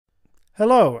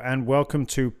Hello and welcome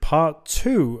to part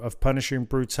 2 of Punishing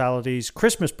Brutality's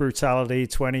Christmas Brutality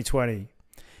 2020.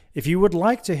 If you would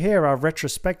like to hear our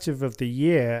retrospective of the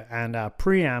year and our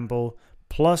preamble,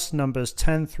 plus numbers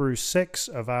 10 through 6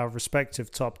 of our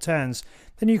respective top 10s,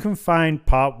 then you can find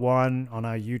part 1 on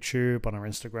our YouTube, on our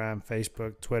Instagram,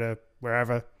 Facebook, Twitter,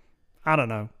 wherever. I don't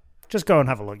know. Just go and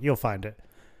have a look. You'll find it.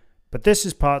 But this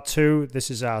is part 2.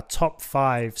 This is our top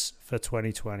 5s for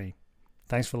 2020.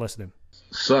 Thanks for listening.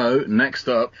 So, next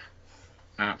up,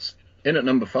 in at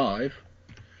number 5,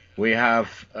 we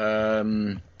have,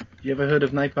 you ever heard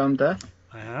of Napalm Death?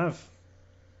 I have.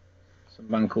 Some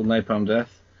band called Napalm Death.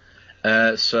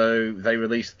 So, they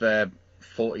released their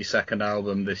 42nd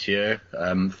album this year,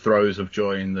 Throes of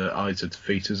Joy in the Eyes of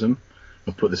Defeatism.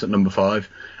 I'll put this at number 5.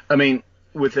 I mean,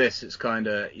 with this, it's kind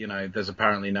of, there's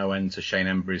apparently no end to Shane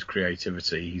Embry's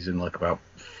creativity. He's in like about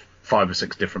 5 or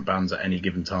 6 different bands at any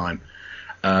given time.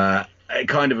 It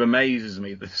kind of amazes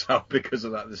me because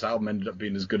of that. This album ended up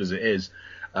being as good as it is,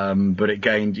 but it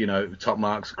gained top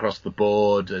marks across the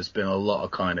board. There's been a lot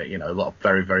of a lot of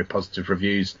very, very positive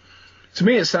reviews. To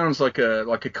me, it sounds like a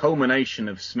culmination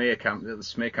of the smear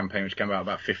campaign, which came out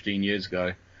about 15 years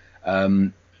ago,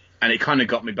 and it kind of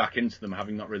got me back into them,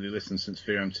 having not really listened since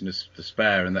Fear, Emptiness,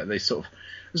 Despair, and that they sort of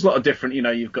there's a lot of different.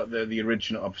 You've got the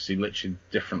original, obviously, literally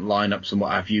different lineups and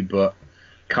what have you, but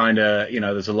kind of,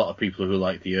 there's a lot of people who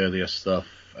like the earlier stuff,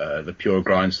 the pure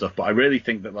grind stuff. But I really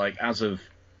think that, as of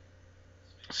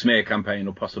Smear Campaign,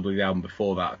 or possibly the album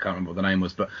before that, I can't remember what the name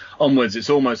was, but onwards, it's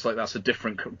almost like that's a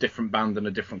different band and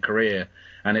a different career.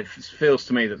 And it feels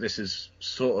to me that this is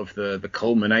sort of the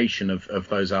culmination of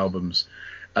those albums.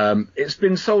 It's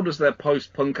been sold as their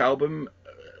post-punk album,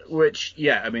 which,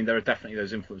 there are definitely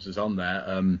those influences on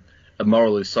there.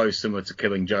 Moral is so similar to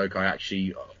Killing Joke. I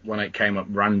actually, when it came up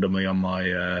randomly on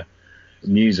my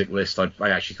music list, I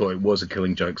actually thought it was a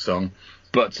Killing Joke song.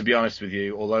 But to be honest with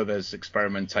you, although there's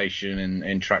experimentation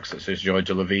in tracks such as Joy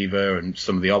de la Viva and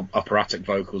some of the operatic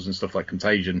vocals and stuff like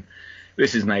Contagion,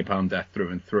 this is Napalm Death through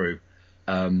and through.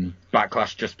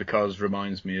 Backlash Just Because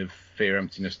reminds me of Fear,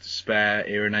 Emptiness, Despair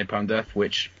era Napalm Death,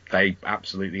 which they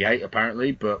absolutely hate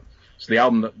apparently, but it's the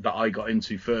album that I got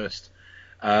into first.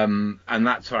 And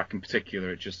that track in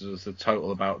particular, it just does a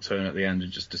total about turn at the end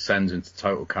and just descends into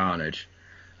total carnage.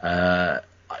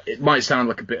 It might sound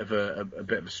like a bit of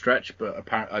a stretch, but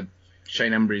apparently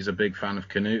Shane Embry is a big fan of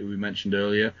Canute, who we mentioned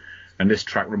earlier, and this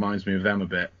track reminds me of them a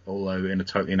bit, although in a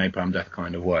totally Napalm Death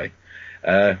kind of way.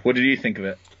 What did you think of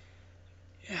it?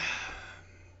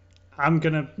 I'm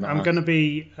gonna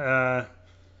be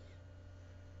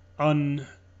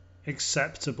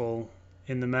unacceptable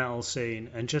in the metal scene,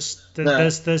 and just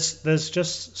there's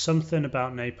just something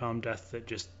about Napalm Death that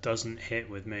just doesn't hit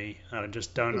with me. I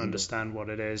just don't understand what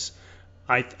it is.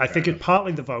 I think it's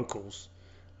partly the vocals.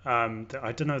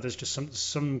 I don't know. There's just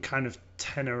some kind of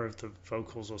tenor of the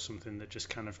vocals or something that just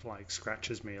kind of like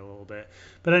scratches me a little bit.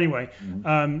 But anyway,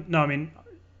 no, I mean,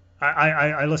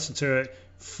 I listened to it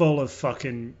full of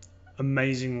fucking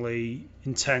amazingly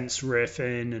intense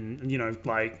riffing,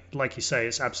 and like you say,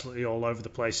 it's absolutely all over the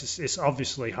place. It's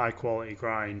obviously high quality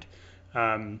grind,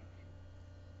 and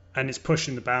it's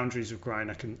pushing the boundaries of grind.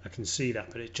 I can see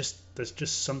that, but there's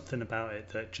just something about it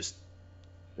that just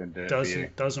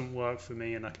doesn't work for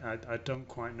me, and I don't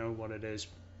quite know what it is,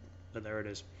 but there it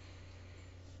is.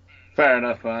 Fair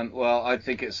enough, man. Well, I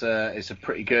think it's a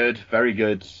pretty good, very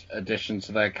good addition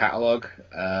to their catalogue,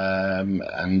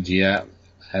 and yeah,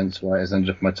 hence why it's ended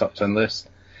up on my top 10 list.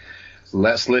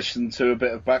 Let's listen to a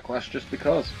bit of Backlash Just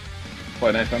Because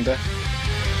by Napalm Death.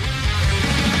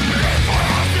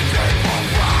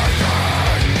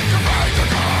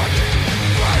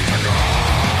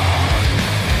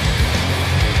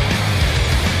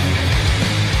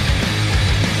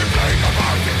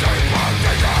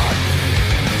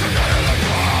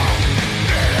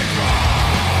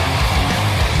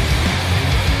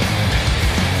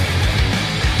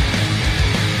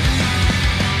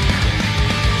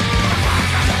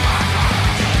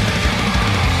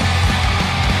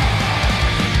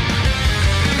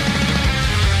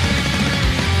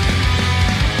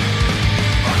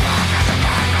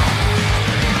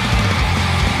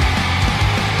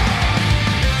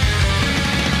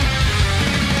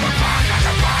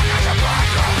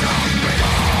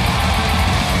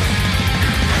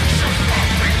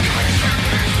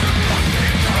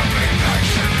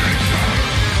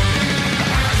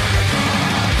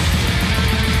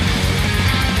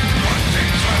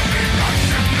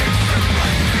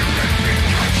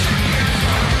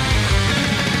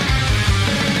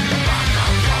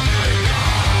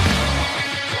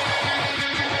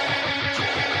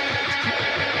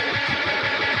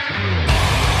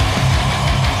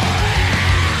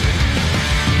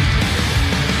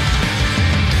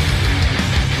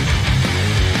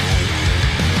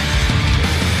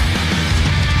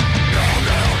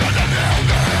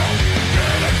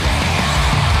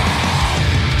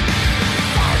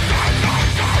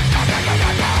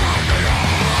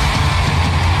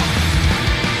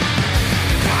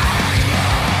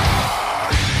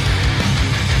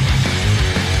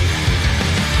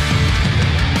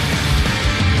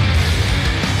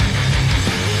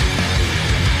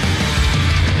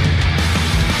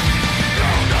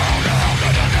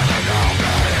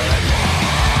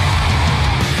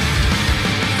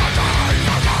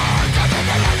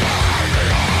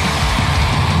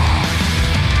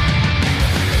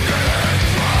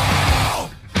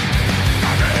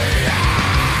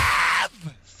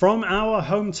 From our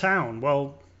hometown,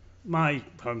 well, my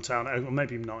hometown, or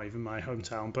maybe not even my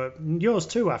hometown, but yours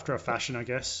too, after a fashion, I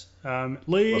guess.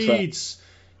 Leeds,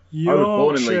 I was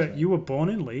born in Yorkshire. Leeds. You were born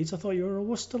in Leeds? I thought you were a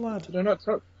Worcester lad. Did I not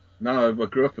tell? No, I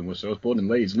grew up in Worcester. I was born in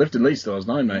Leeds. Lived in Leeds till I was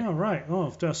 9, mate. Oh, right.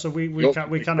 Oh, so we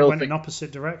kind of went in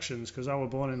opposite directions because I was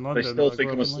born in London. They still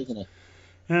think I'm a Southerner.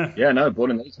 Yeah. Yeah, no,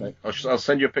 born in Leeds, mate. I'll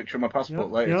send you a picture of my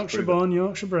passport later. Yorkshire born,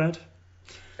 Yorkshire bred.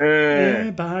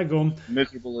 Yeah, by gum.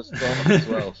 Miserable as fuck as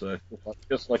well, so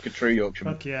just like a true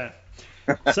Yorkshireman. Fuck yeah.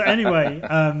 So anyway,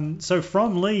 so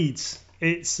from Leeds,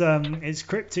 it's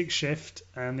Cryptic Shift,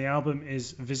 and the album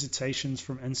is Visitations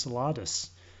from Enceladus.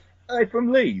 Hey,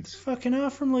 from Leeds? Fucking hell,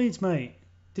 from Leeds, mate.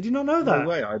 Did you not know that? No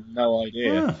way, I had no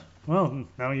idea. Ah, well,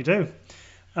 now you do.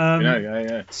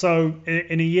 Yeah. So,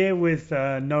 in a year with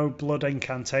no blood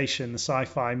incantation, the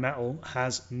sci-fi metal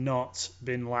has not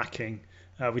been lacking.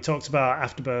 We talked about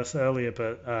Afterbirth earlier,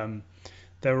 but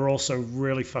there were also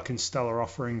really fucking stellar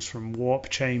offerings from Warp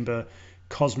Chamber,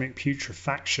 Cosmic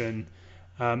Putrefaction,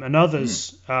 and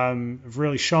others have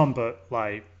really shone, but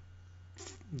like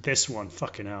this one,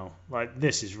 fucking hell, like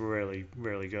this is really,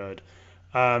 really good.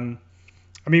 I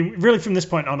mean, really from this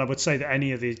point on, I would say that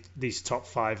any of these top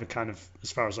 5 are kind of,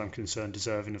 as far as I'm concerned,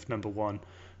 deserving of number 1.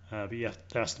 But yeah,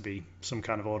 there has to be some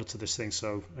kind of order to this thing,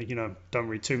 so, don't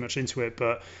read too much into it,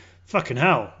 but fucking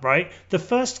hell, right? The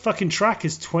first fucking track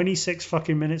is 26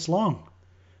 fucking minutes long.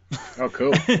 Oh,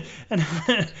 cool. and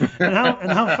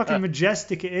how fucking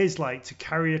majestic it is, like, to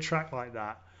carry a track like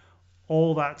that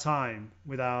all that time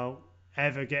without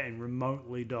ever getting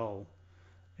remotely dull.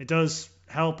 It does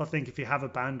help, I think, if you have a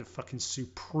band of fucking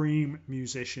supreme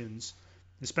musicians,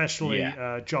 especially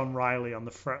John Riley on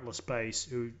the fretless bass,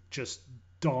 who just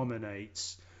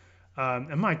dominates.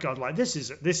 And my God, like this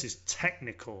is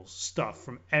technical stuff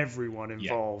from everyone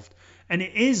involved, and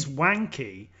it is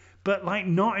wanky, but like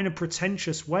not in a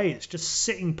pretentious way. It's just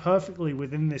sitting perfectly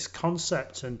within this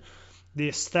concept, and the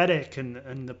aesthetic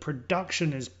and the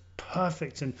production is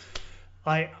perfect. And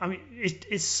I mean,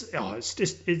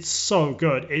 it's so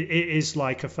good. It is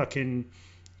like a fucking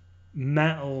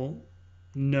metal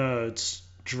nerd's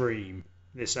dream.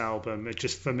 This album, it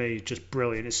just for me, just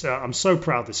brilliant. I'm so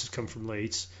proud this has come from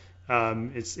Leeds.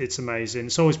 It's amazing.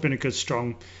 It's always been a good,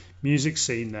 strong music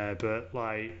scene there, but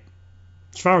like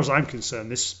as far as I'm concerned,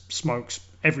 this smokes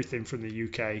everything from the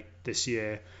UK this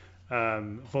year.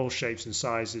 Of all shapes and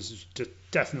sizes, is just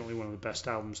definitely one of the best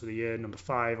albums of the year. Number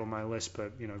 5 on my list,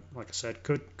 but like I said,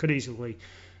 could easily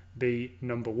be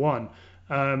number 1.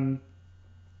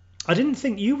 I didn't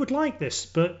think you would like this,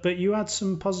 but you had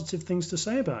some positive things to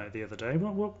say about it the other day.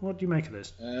 What do you make of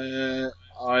this?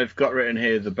 I've got written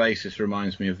here, the bassist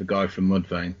reminds me of the guy from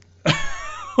Mudvayne.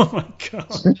 Oh my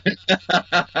God.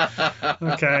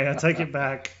 Okay, I take it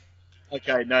back.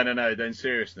 Okay, no. In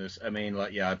seriousness, I mean,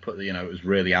 like, I put it was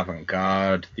really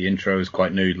avant-garde. The intro was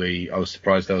quite noodly. I was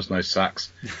surprised there was no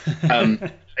sax.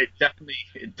 It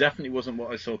definitely wasn't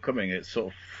what I saw coming. It's sort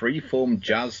of freeform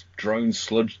jazz drone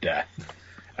sludge death.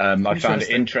 I found it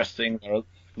interesting. There are a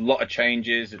lot of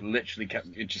changes. It literally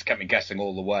just kept me guessing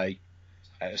all the way.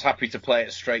 I was happy to play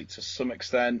it straight to some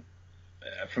extent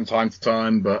from time to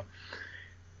time, but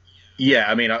yeah,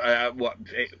 I mean,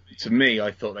 to me,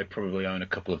 I thought they probably own a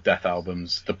couple of death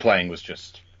albums. The playing was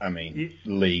just,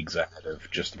 leagues ahead of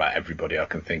just about everybody I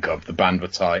can think of. The band were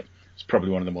tight. It's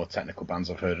probably one of the more technical bands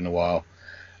I've heard in a while.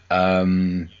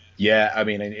 Yeah, I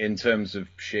mean, in terms of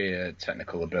sheer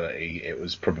technical ability, it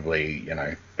was probably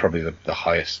the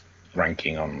highest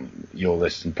ranking on your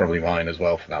list and probably mine as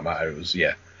well, for that matter. It was,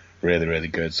 really, really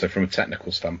good. So from a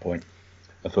technical standpoint,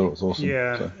 I thought it was awesome.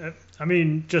 Yeah, so. I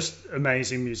mean, just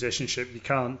amazing musicianship. You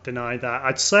can't deny that.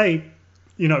 I'd say,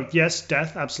 yes,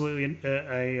 death, absolutely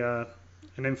an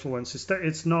influence.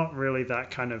 It's not really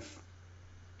that kind of...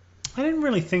 I didn't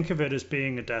really think of it as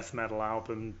being a death metal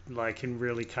album, like in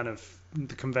really kind of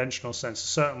the conventional sense.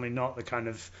 Certainly not the kind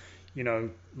of,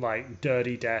 like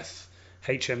Dirty Death,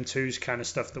 HM2's kind of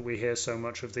stuff that we hear so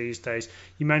much of these days.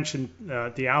 You mentioned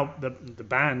the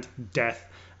band Death.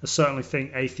 I certainly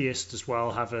think Atheist as well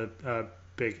have a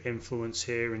big influence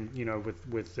here, and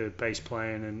with the bass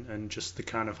playing and just the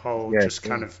kind of whole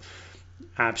kind of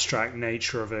abstract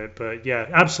nature of it. But yeah,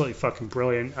 absolutely fucking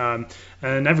brilliant.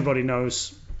 And everybody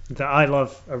knows that I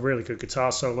love a really good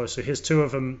guitar solo. So here's 2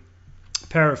 of them. A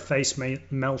pair of Face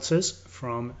Melters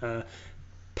from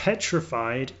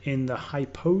Petrified in the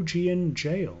Hypogean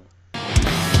Jail.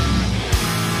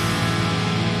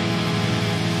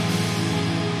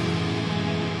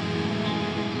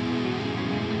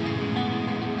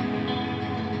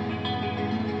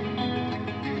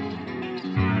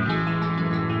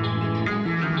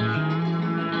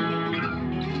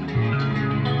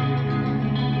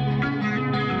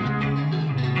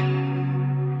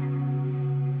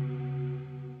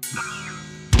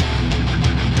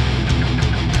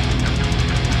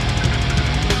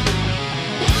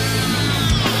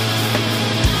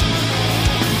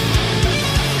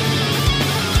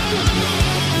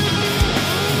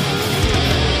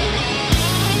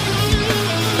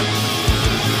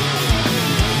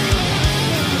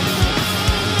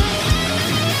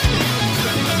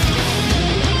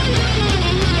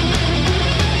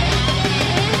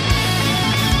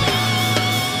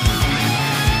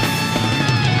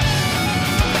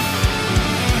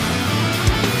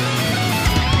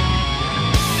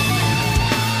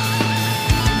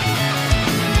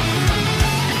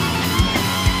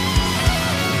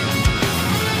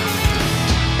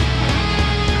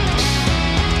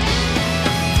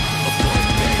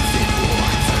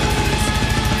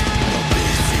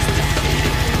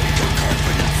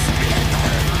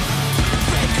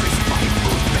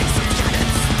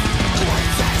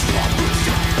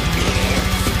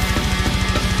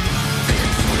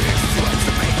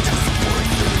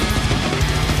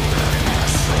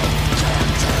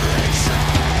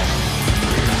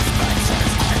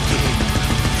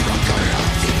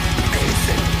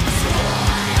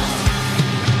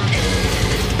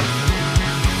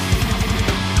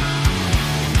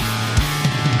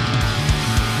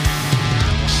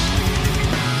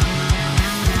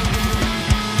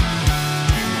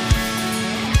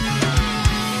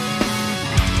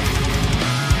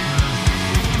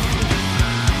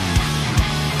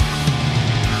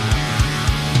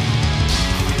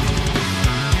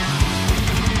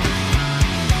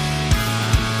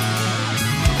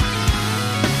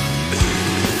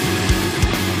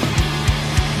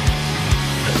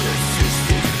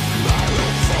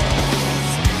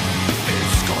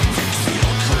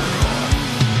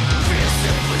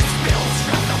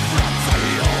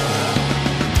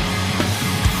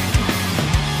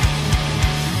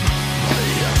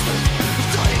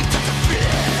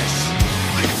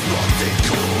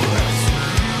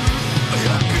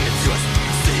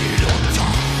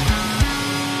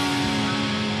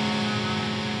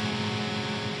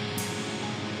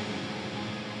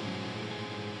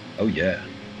 Oh, yeah.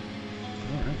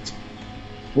 All right.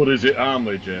 What is it,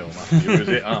 Armley, Jail Matthew? Is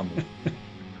it Armley?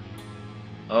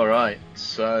 All right,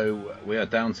 so we are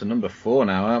down to number 4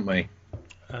 now, aren't we?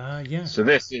 Yeah. So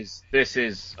this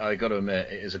is I got to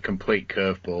admit, it is a complete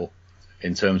curveball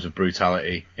in terms of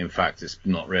brutality. In fact, it's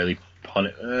not really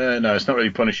it's not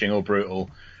really punishing or brutal,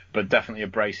 but definitely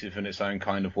abrasive in its own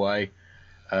kind of way.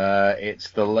 It's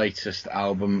the latest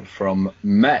album from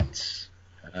Metz,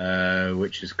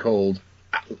 which is called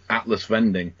Atlas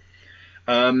Vending.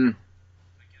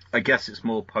 I guess it's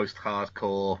more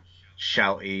post-hardcore,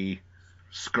 shouty,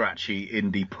 scratchy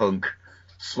indie punk,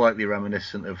 slightly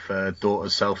reminiscent of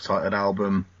Daughter's self-titled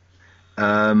album.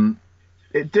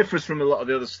 It differs from a lot of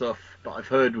the other stuff that I've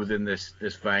heard within this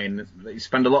vein. You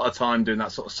spend a lot of time doing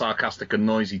that sort of sarcastic and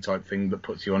noisy type thing that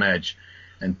puts you on edge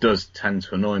and does tend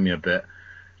to annoy me a bit.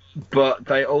 But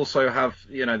they also have,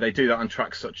 they do that on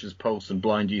tracks such as Pulse and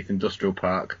Blind Youth Industrial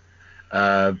Park,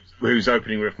 whose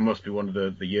opening riff must be one of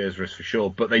the year's riffs for sure.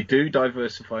 But they do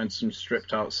diversify in some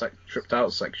stripped out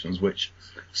sections, which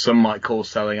some might call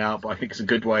selling out, but I think it's a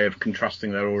good way of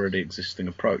contrasting their already existing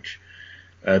approach.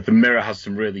 The Mirror has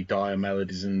some really dire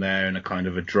melodies in there and a kind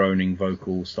of a droning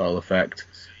vocal style effect.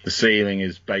 The Ceiling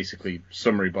is basically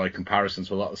summary by comparison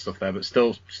to a lot of stuff there, but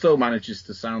still manages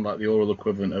to sound like the oral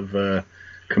equivalent of a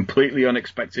completely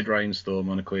unexpected rainstorm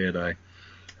on a clear day.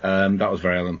 That was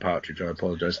very Alan Partridge, I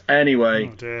apologise.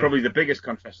 Anyway, probably the biggest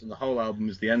contrast in the whole album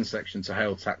is the end section to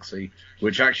Hail Taxi,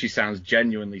 which actually sounds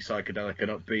genuinely psychedelic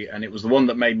and upbeat, and it was the one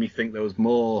that made me think there was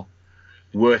more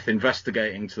worth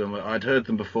investigating to them. I'd heard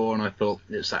them before, and I thought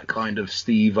it's that kind of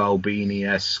Steve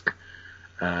Albini-esque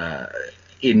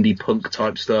indie punk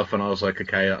type stuff, and I was like,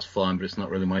 okay, that's fine, but it's not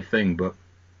really my thing. But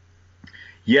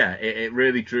yeah, it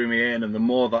really drew me in, and the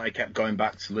more that I kept going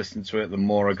back to listen to it, the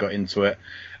more I got into it.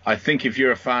 I think if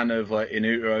you're a fan of like In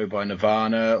Utero by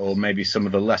Nirvana, or maybe some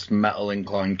of the less metal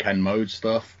inclined Ken Mode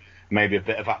stuff, maybe a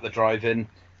bit of At the Drive-In,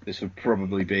 this would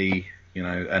probably be,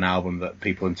 an album that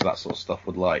people into that sort of stuff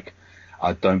would like.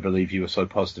 I don't believe you were so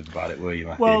positive about it, were you,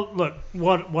 Matthew? Well, look,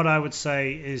 what I would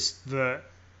say is that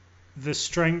the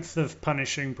strength of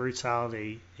Punishing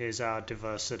Brutality is our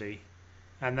diversity.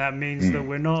 And that means that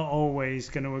we're not always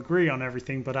going to agree on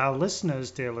everything, but our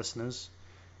listeners, dear listeners,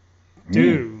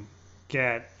 do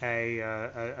get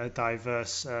a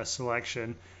diverse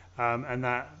selection, and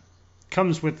that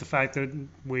comes with the fact that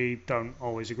we don't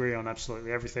always agree on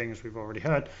absolutely everything, as we've already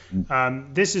heard.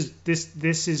 This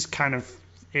is kind of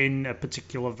in a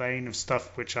particular vein of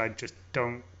stuff which I just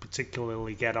don't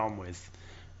particularly get on with.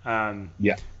 And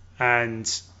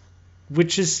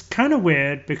which is kind of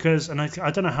weird because, and I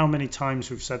don't know how many times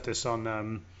we've said this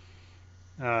on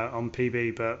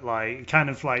PB, but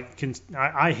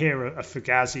I hear a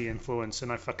Fugazi influence, and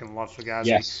I fucking love Fugazi.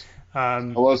 Yes. I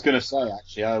was going to say,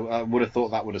 actually, I would have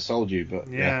thought that would have sold you, but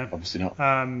yeah obviously not.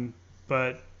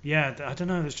 But yeah, I don't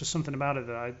know. There's just something about it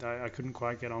that I couldn't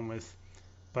quite get on with.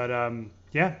 But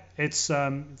yeah, it's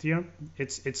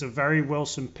it's a very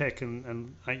Wilson pick,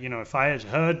 and if I had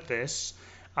heard this,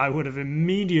 I would have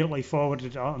immediately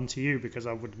forwarded it on to you because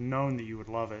I would have known that you would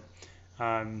love it.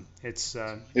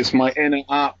 It's my inner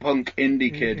art punk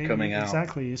indie kid coming out.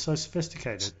 Exactly, you're so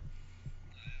sophisticated.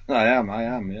 I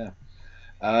am, yeah.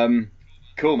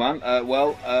 Cool, man.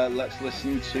 Let's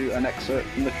listen to an excerpt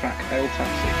from the track Hail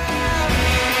Taxi.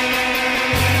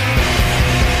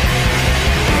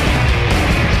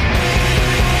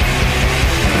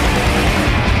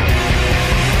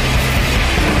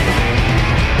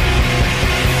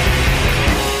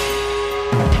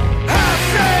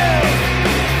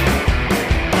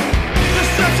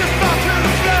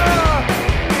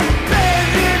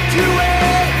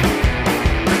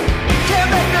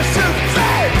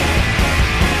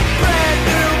 Brand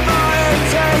new morning,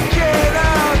 taking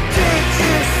our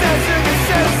teachers.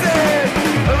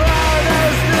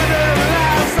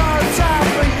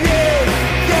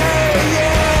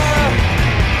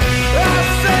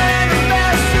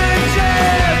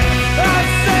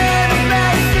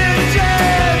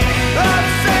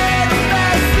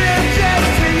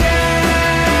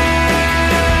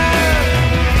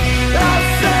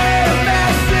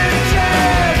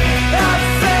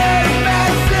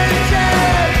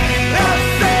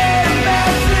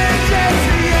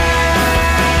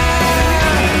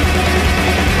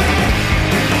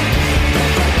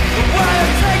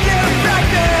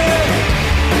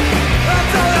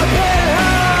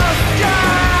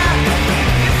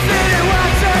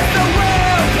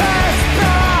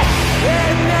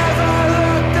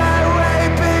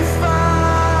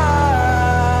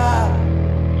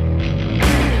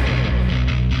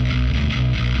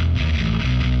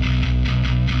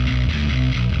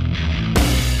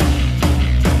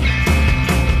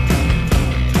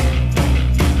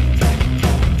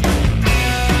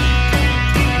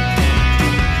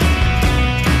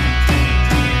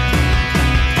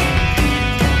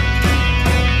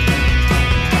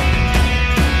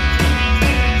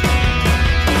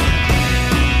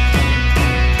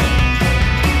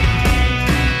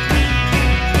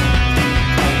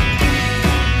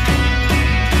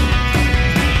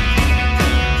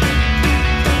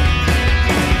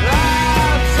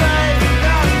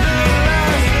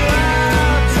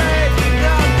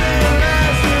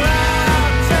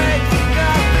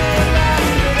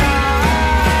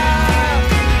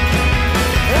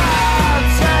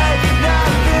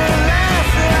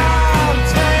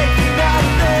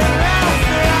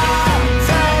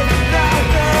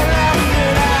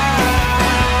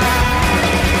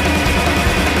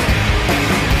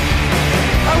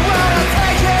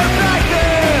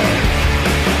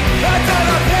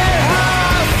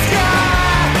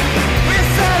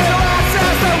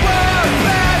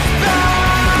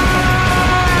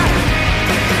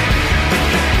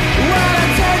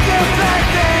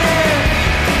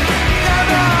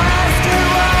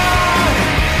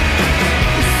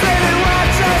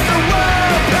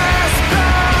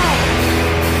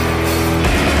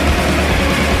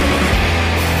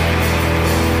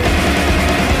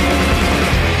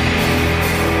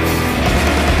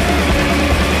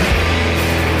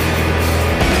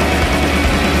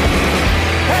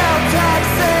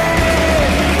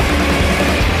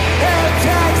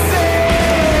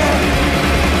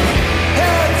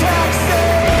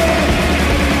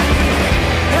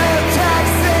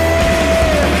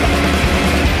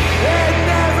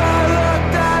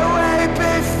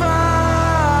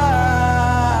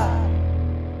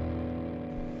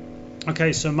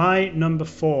 Okay, so my number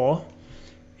 4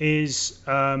 is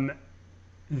The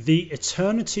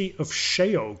Eternity of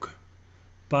Sheog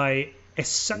by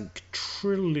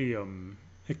Esoctrillium.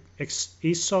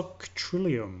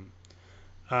 Esoctrillium.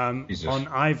 On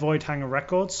I Voidhanger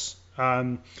Records.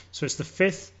 So it's the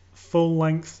 5th full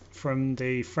length from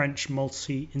the French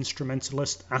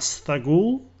multi-instrumentalist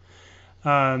Astagoul,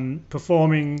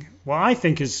 performing what I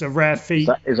think is a rare feat.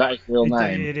 Is that his real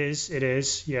name? It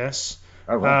is, yes.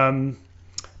 Oh, wow.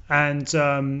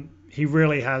 And he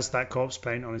really has that corpse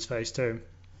paint on his face too.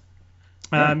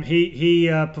 He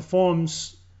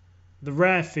performs the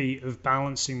rare feat of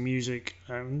balancing music.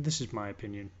 This is my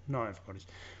opinion, not everybody's.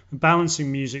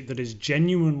 Balancing music that is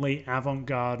genuinely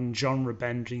avant-garde and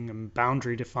genre-bending and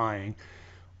boundary-defying,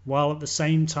 while at the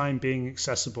same time being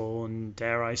accessible and,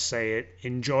 dare I say it,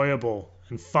 enjoyable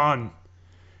and fun.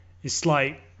 It's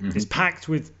like it's packed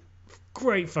with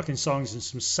great fucking songs and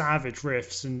some savage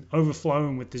riffs and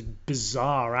overflowing with this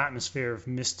bizarre atmosphere of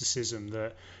mysticism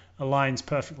that aligns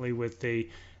perfectly with the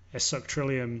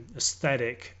Esoctrillium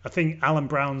aesthetic. I think Alan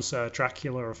Brown's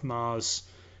Dracula of Mars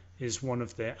is one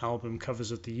of the album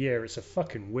covers of the year. It's a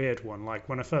fucking weird one. Like,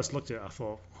 when I first looked at it, I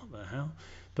thought, what the hell?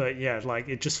 But yeah, like,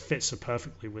 it just fits so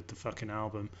perfectly with the fucking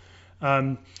album.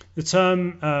 The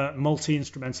term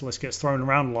multi-instrumentalist gets thrown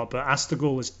around a lot, but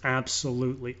Astagoul is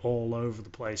absolutely all over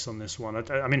the place on this one.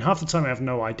 I mean, half the time I have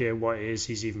no idea what it is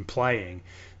he's even playing.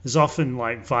 There's often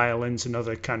like violins and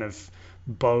other kind of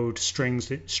bowed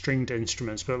stringed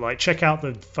instruments, but like, check out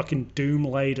the fucking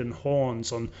doom-laden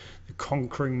horns on the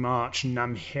Conquering March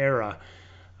Namhera.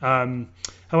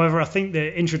 However, I think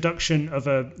the introduction of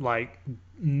a like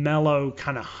mellow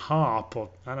kind of harp, or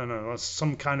I don't know,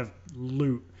 some kind of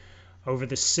lute over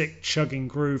the sick chugging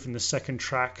groove in the second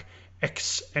track,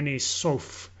 Ex Any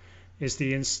Sof, is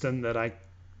the instant that I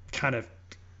kind of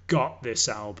got this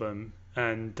album,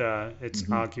 and it's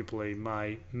arguably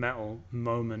my metal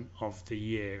moment of the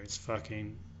year. It's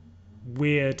fucking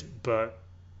weird but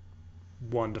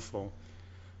wonderful.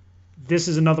 This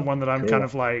is another one that I'm kind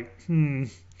of like,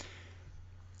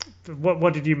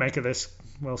 What did you make of this,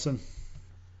 Wilson?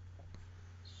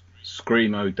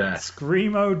 Screamo Death.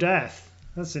 Screamo Death.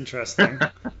 That's interesting.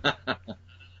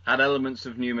 Had elements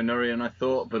of Numenorian, I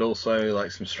thought, but also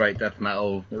like some straight death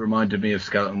metal. It reminded me of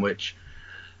Skeleton Witch.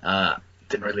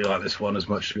 Didn't really like this one as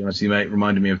much, to be honest with you, mate. It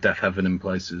reminded me of Death Heaven in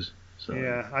places. So.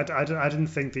 Yeah, I didn't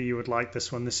think that you would like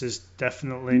this one. This is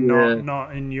definitely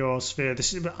not in your sphere.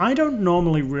 But I don't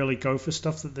normally really go for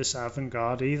stuff that this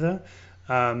avant-garde either.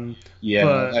 But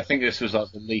I think this was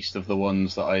like the least of the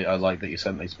ones that I like that you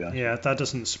sent me, to be honest. Yeah, that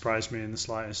doesn't surprise me in the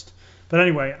slightest. But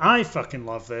anyway, I fucking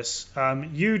love this.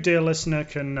 You, dear listener,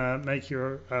 can make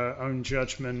your own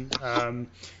judgment.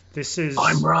 This is...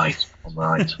 I'm right.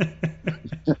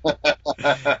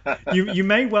 You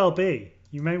may well be.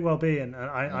 You may well be, and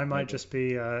I might just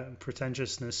be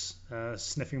pretentiousness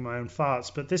sniffing my own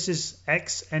farts. But this is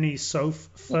Ex Any Soph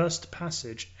First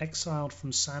Passage, Exiled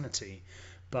from Sanity,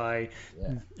 by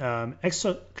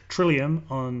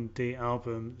Exoctrillium on the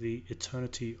album The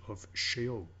Eternity of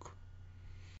Sheog.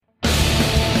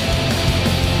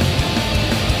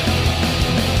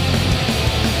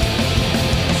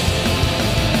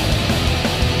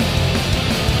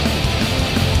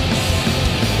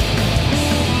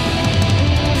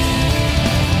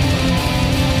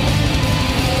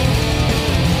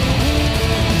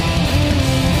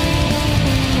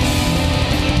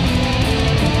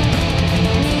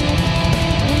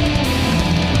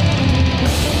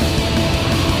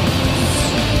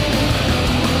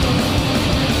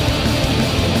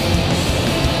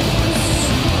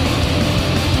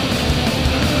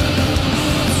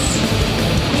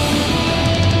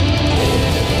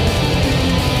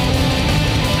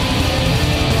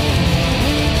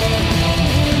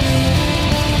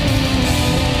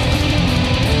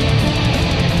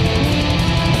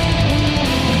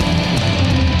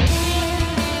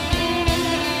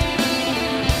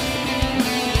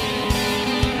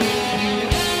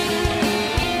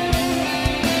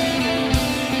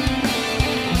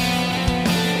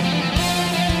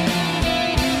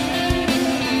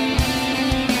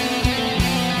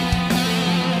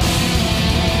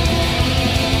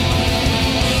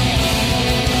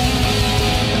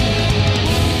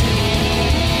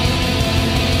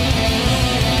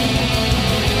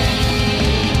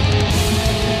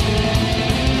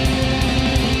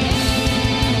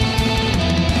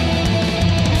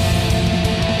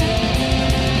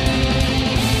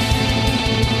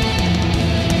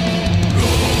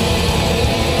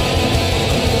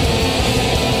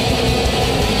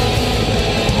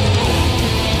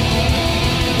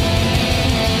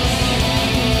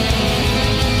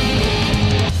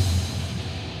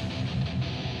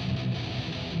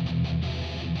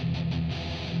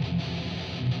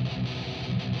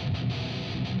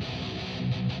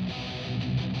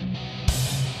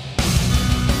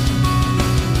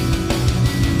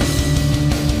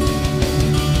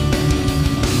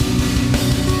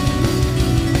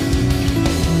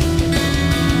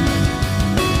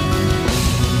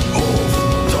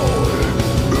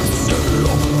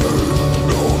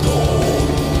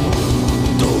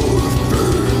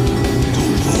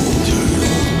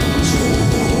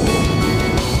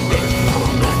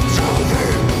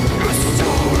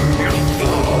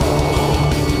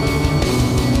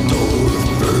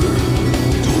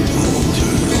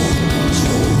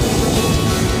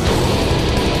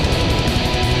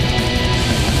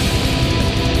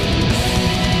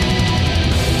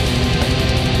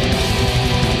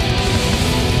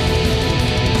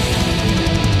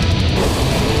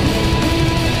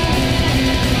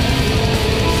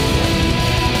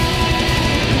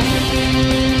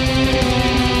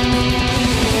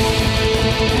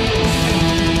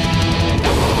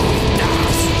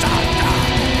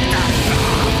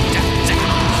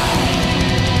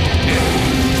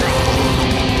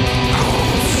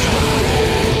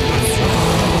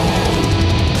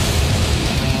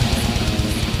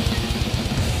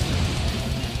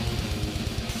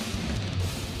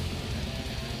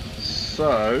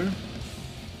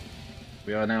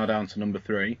 We are now down to number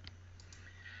 3.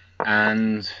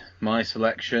 And my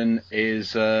selection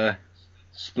is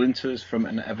Splinters from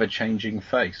an Ever-Changing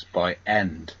Face by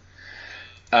End.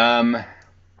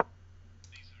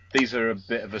 These are a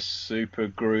bit of a super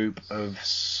group of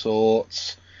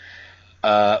sorts.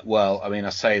 Well, I mean, I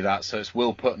say that, so it's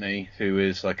Will Putney, who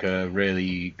is like a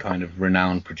really kind of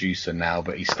renowned producer now,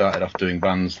 but he started off doing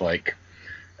bands like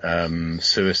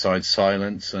Suicide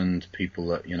Silence and people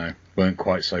that, you know, weren't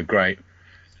quite so great.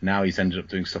 Now he's ended up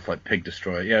doing stuff like Pig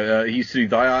Destroyer. Yeah, he used to do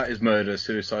Thy Art Is Murder,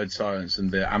 Suicide Silence,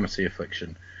 and the Amity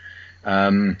Affliction.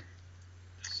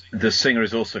 The singer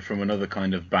is also from another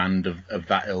kind of band of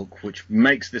that ilk, which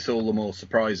makes this all the more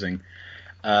surprising.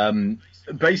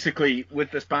 Basically, with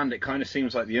this band, it kind of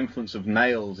seems like the influence of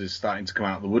Nails is starting to come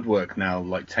out of the woodwork now,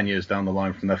 like 10 years down the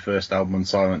line from their first album,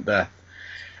 Unsilent Death.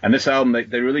 And this album,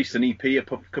 they released an EP a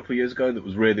couple of years ago that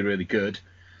was really, really good.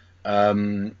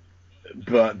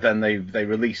 But then they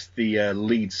released the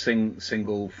lead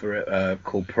single for it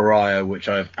called Pariah, which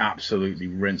I've absolutely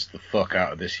rinsed the fuck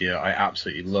out of this year. I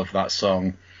absolutely love that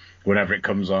song. Whenever it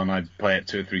comes on, I play it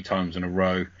 2 or 3 times in a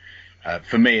row.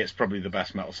 For me, it's probably the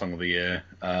best metal song of the year.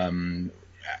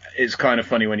 It's kind of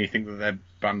funny when you think that they're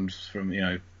bands from, you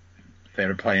know,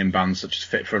 they're playing bands such as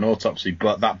Fit for an Autopsy.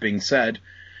 But that being said,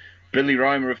 Billy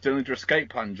Reimer of Dillinger Escape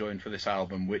Plan joined for this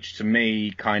album, which to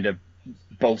me kind of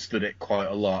bolstered it quite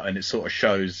a lot, and it sort of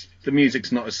shows the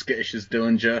music's not as skittish as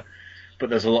Dillinger, but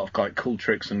there's a lot of quite cool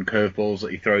tricks and curveballs that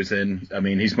he throws in. I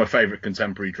mean, he's my favourite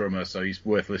contemporary drummer, so he's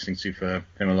worth listening to for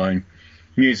him alone.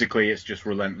 Musically, it's just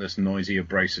relentless, noisy,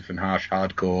 abrasive and harsh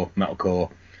hardcore,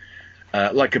 metalcore.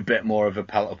 Like a bit more of a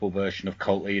palatable version of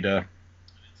Cult Leader.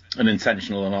 And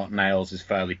intentional or not, Nails is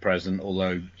fairly present,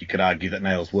 although you could argue that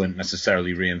Nails weren't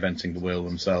necessarily reinventing the wheel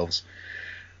themselves.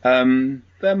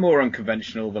 They're more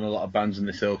unconventional than a lot of bands in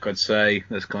this ilk, I'd say.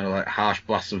 There's kind of like harsh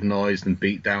blasts of noise and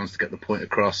beat downs to get the point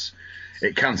across.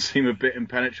 It can seem a bit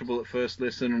impenetrable at first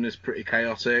listen and is pretty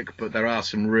chaotic, but there are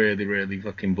some really, really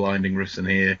fucking blinding riffs in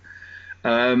here.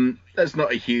 There's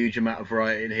not a huge amount of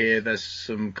variety in here. There's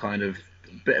some kind of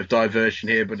bit of diversion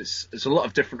here, but it's a lot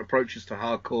of different approaches to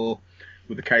hardcore,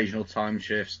 with occasional time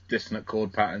shifts, dissonant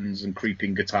chord patterns, and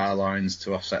creeping guitar lines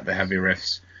to offset the heavy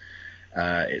riffs.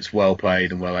 It's well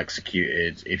played and well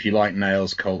executed. If you like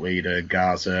Nails, Cult Leader,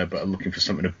 Gaza, but are looking for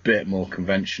something a bit more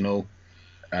conventional,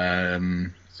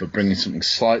 but bringing something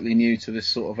slightly new to this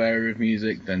sort of area of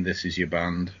music, then this is your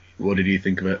band. What did you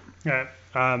think of it? Yeah.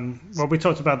 Well, we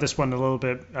talked about this one a little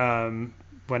bit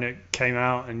when it came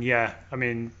out, and yeah, I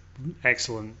mean,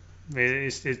 excellent.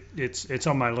 It's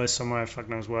on my list somewhere, fuck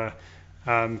knows where.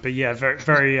 But yeah, very,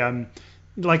 very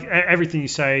like everything you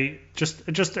say, just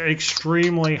an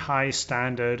extremely high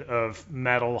standard of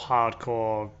metal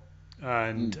hardcore,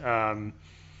 and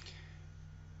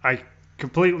I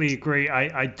completely agree.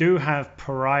 I do have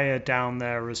Pariah down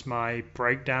there as my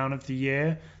breakdown of the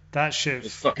year. That shit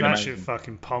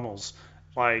fucking pummels.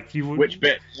 Like you would... Which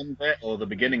bit? One bit or the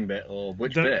beginning bit or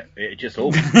which bit? It just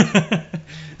all. the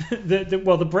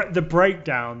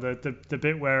breakdown, the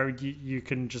bit where you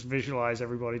can just visualize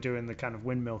everybody doing the kind of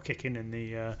windmill kicking in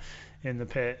the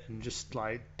pit and just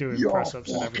like doing press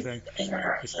ups and everything.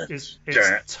 It's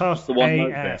tough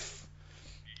AF.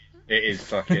 It is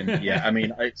fucking yeah. I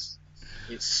mean, it's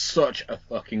such a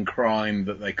fucking crime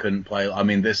that they couldn't play. I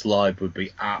mean, this live would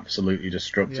be absolutely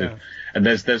destructive. Yeah. And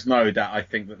there's no doubt. I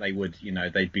think that they would, you know,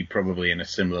 they'd be probably in a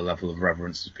similar level of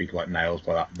reverence as people like Nails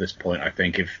by this point. I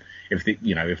think if the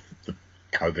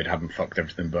COVID hadn't fucked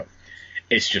everything, but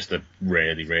it's just a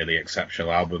really, really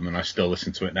exceptional album, and I still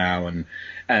listen to it now. And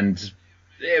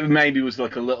it maybe was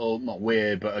like a little, not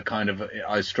weird, but a kind of,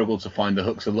 I struggled to find the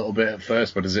hooks a little bit at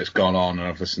first, but as it's gone on and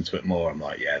I've listened to it more, I'm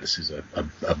like, yeah, this is a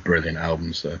brilliant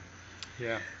album. So,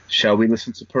 yeah. Shall we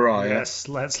listen to Pariah? Yes,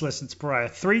 let's listen to Pariah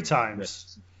 3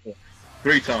 times. Yes.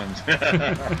 3 times.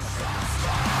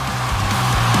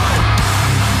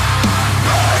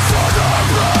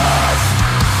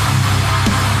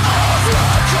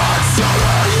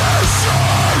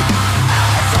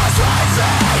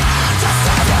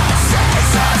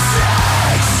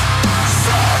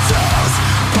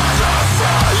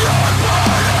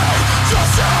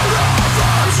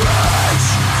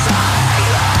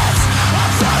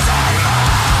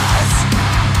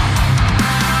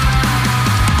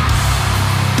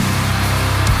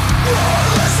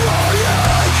 Listen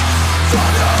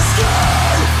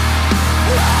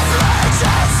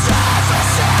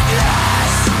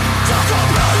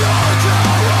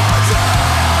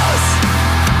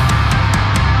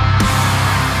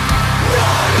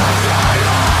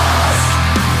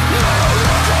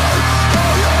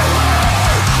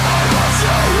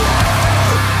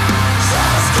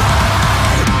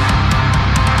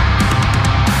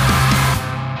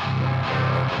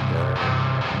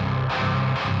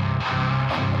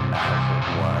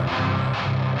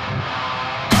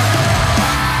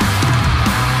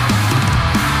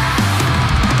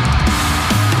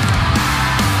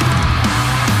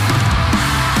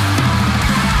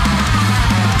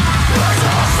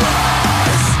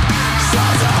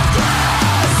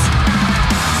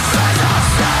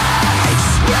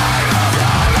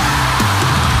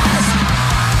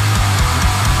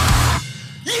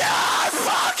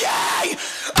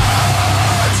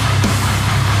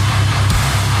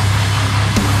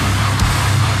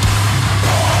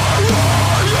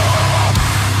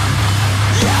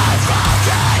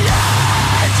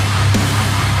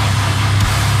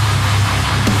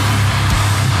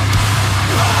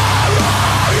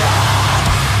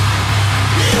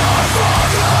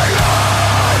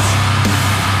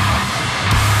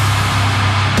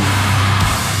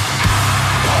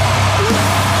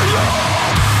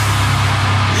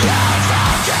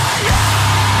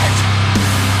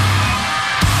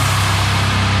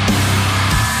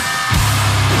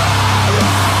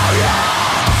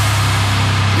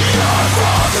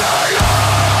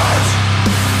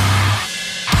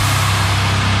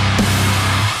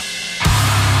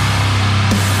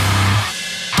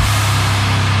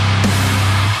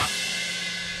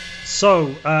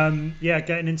So,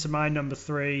 getting into my number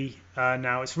 3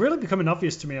 now. It's really becoming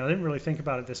obvious to me. I didn't really think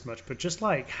about it this much, but just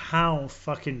like how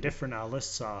fucking different our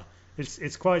lists are.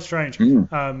 It's quite strange. No,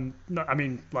 I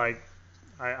mean, like,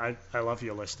 I love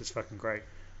your list. It's fucking great.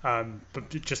 But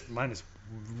just mine is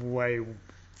way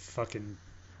fucking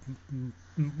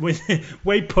way,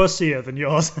 way pussier than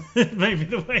yours. Maybe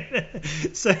the way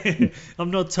to say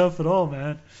I'm not tough at all,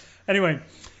 man. Anyway.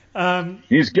 You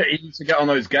need to get on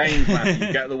those games, man.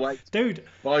 You get the weights, dude.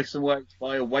 Buy some weights,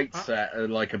 buy a weight set,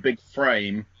 like a big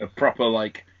frame, a proper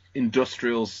like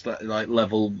industrial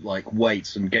level like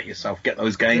weights, and get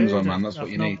those games on, man. That's what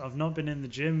you need. I've not been in the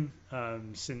gym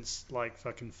since like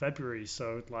fucking February,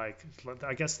 so like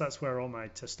I guess that's where all my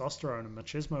testosterone and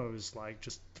machismo is like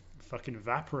just fucking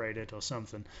evaporated or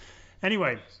something.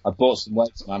 Anyway, I bought some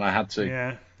weights, man. I had to.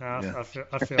 Yeah.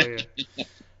 I feel you.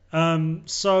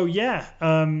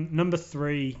 Number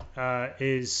 3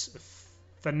 is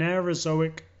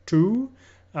Phanerozoic 2,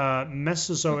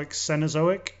 Mesozoic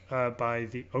Cenozoic by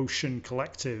the Ocean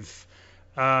Collective.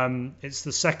 It's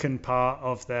the second part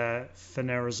of their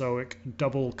Phanerozoic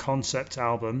double concept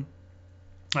album.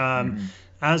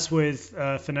 As with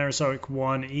Phanerozoic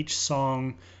 1, each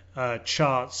song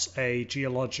charts a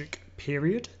geologic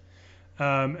period.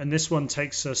 And this one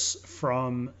takes us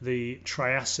from the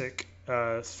Triassic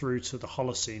through to the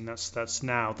Holocene. That's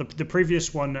now. The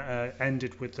previous one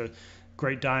ended with the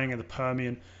Great Dying of the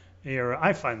Permian era.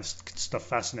 I find this stuff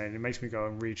fascinating. It makes me go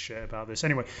and read shit about this.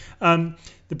 Anyway,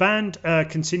 the band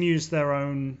continues their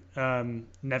own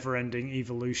never-ending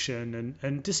evolution,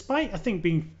 and despite I think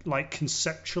being like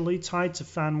conceptually tied to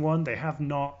Fan 1, they have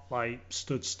not like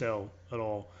stood still at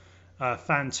all.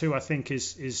 Fan 2 I think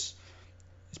is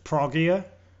proggier.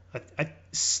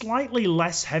 Slightly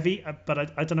less heavy, but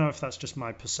I don't know if that's just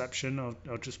my perception or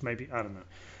just maybe, I don't know.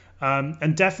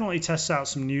 And definitely tests out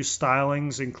some new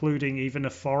stylings, including even a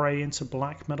foray into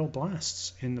black metal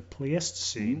blasts in the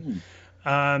Pleistocene.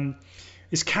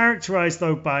 It's characterized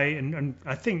though by, and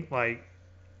I think like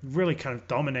really kind of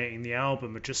dominating the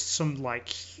album, are just some like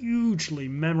hugely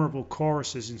memorable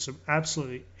choruses in some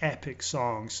absolutely epic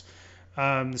songs.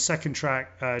 The second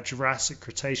track, Jurassic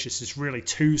Cretaceous, is really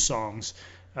 2 songs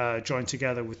joined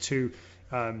together with 2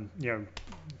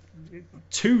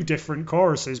 different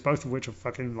choruses, both of which are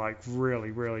fucking like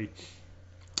really, really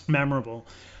memorable.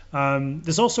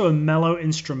 There's also a mellow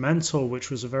instrumental, which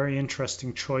was a very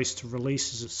interesting choice to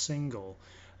release as a single.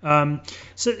 So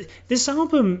this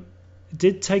album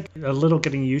did take a little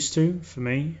getting used to for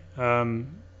me.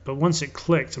 But once it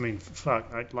clicked, I mean,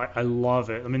 fuck, I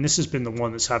love it. I mean, this has been the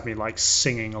one that's had me like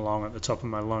singing along at the top of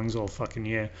my lungs all fucking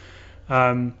year.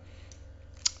 I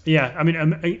mean,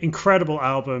 an incredible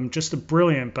album, just a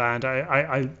brilliant band.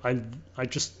 I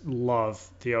just love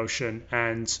The Ocean,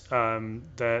 and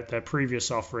their previous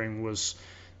offering was,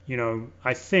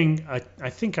 I think I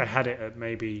had it at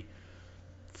maybe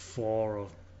 4 or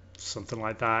something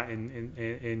like that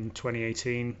in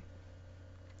 2018.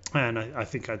 And I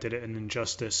think I did it an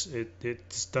injustice.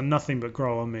 It's done nothing but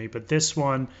grow on me. But this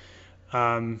one,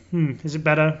 is it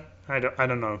better? I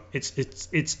don't know.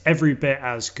 It's every bit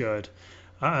as good.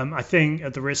 I think,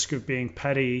 at the risk of being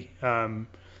petty, the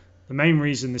main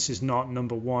reason this is not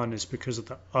number 1 is because of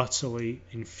the utterly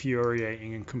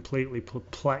infuriating and completely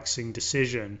perplexing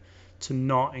decision to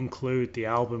not include the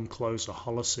album closer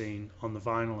Holocene on the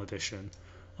vinyl edition.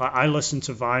 I listen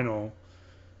to vinyl.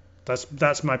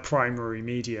 That's my primary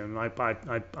medium. I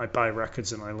buy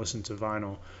records and I listen to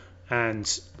vinyl,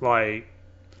 and like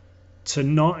to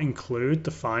not include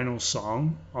the final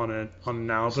song on an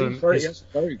album,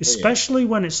 especially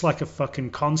when it's like a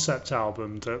fucking concept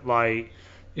album that like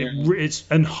it's,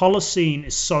 and Holocene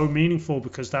is so meaningful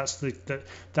because that's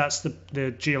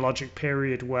the geologic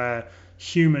period where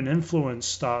human influence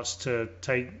starts to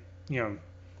take it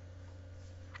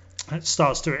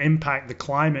starts to impact the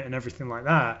climate and everything like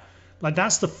that. Like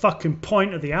that's the fucking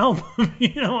point of the album.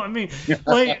 You know what I mean?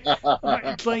 Like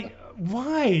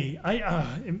why?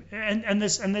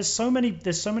 There's so many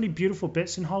beautiful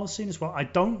bits in Holocene as well. I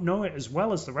don't know it as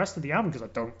well as the rest of the album because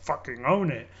I don't fucking own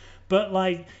it. But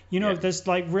like there's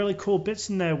like really cool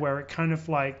bits in there where it kind of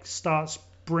like starts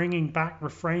bringing back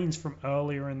refrains from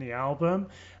earlier in the album,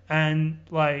 and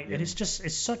like and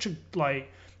it's such a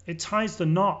like it ties the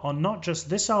knot on not just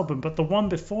this album but the one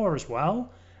before as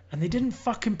well. And they didn't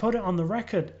fucking put it on the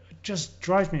record. It just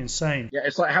drives me insane. Yeah,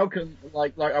 it's like how can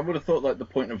like I would have thought like the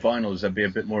point of vinyl is there'd be a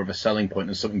bit more of a selling point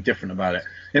and something different about it.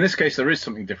 In this case, there is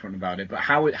something different about it. But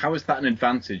how is that an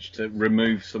advantage to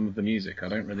remove some of the music? I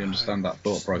don't really understand that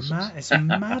thought process. It's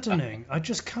maddening. I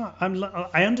just can't.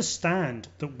 I understand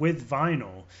that with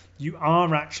vinyl, you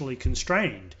are actually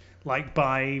constrained, like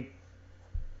by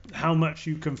how much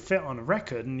you can fit on a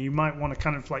record, and you might want to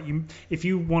kind of like if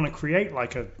you want to create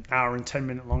like an hour and 10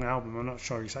 minute long album. I'm not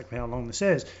sure exactly how long this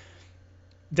is.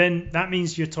 Then that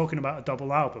means you're talking about a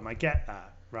double album. I get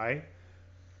that, right?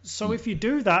 So if you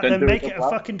do that, then make it a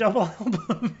fucking double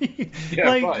album. You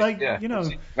know,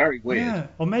 it's very weird. Yeah,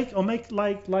 or make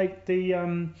like the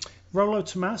Rollo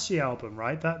Tomasi album,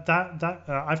 right? That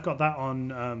I've got that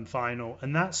on vinyl,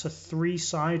 and that's a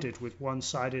 3-sided with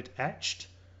 1-sided etched.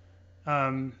 Yeah.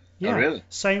 Oh, really?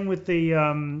 Same with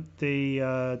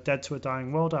the Dead to a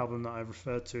Dying World album that I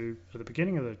referred to at the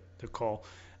beginning of the call.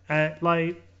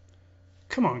 Like,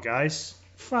 come on, guys.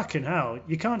 Fucking hell!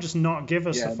 You can't just not give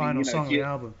us the final song of the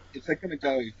album. If they're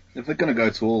gonna go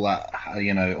to all that,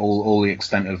 you know, all the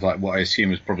extent of like what I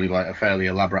assume is probably like a fairly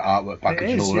elaborate artwork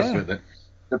package and all the rest of it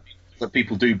that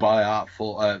people do buy art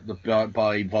for,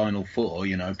 buy vinyl for,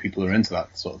 you know, people are into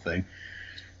that sort of thing.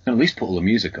 And at least put all the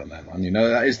music on there, man. You know,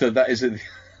 that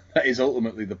is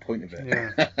ultimately the point of it.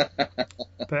 Yeah.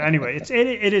 But anyway, it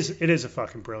is a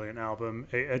fucking brilliant album.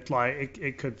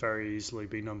 It could very easily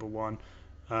be number one.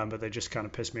 But they just kind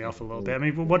of pissed me off a little bit. I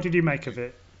mean, what did you make of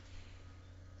it?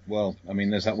 Well, I mean,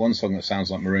 there's that one song that sounds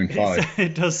like Maroon 5.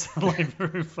 It does sound like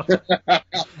Maroon 5.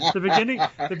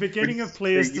 The beginning of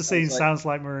Pleistocene sounds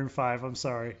like Maroon 5. I'm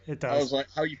sorry, it does. I was like,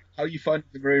 how you finding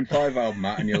the Maroon 5 album,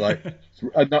 Matt? And you're like,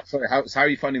 how are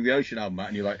you finding the Ocean album, Matt?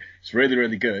 And you're like, it's really,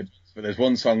 really good. But there's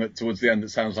one song that towards the end that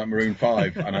sounds like Maroon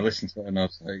 5, and I listened to it and I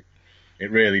was like,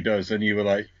 it really does. And you were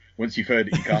like, once you've heard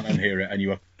it, you can't unhear it, and you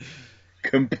were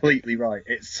completely right.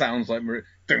 It sounds like Maroon,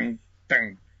 ding,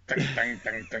 ding, ding, ding,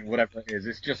 ding, ding, whatever it is.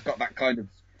 It's just got that kind of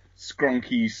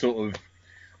skronky sort of.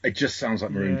 It just sounds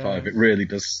like Maroon 5. It really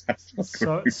does.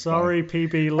 Sorry,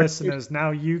 PB listeners.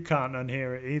 Now you can't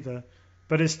unhear it either.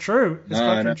 But it's true. It's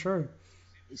fucking true.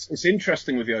 It's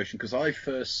interesting with the Ocean because I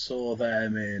first saw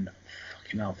them in,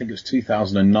 I think it was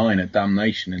 2009 at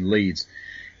Damnation in Leeds.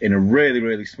 In a really,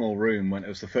 really small room when it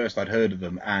was the first I'd heard of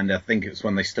them, and I think it was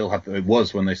when they still had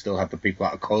the people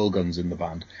out of Coil Guns in the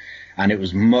band, and it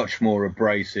was much more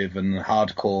abrasive and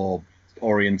hardcore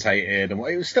orientated, and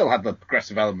it still had the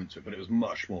progressive element to it, but it was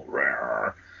much more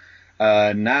rare.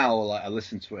 Now, like I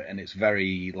listen to it, and it's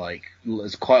very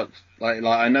it's quite like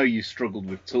I know you struggled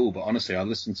with Tool, but honestly, I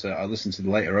listen to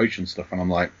the later Ocean stuff, and I'm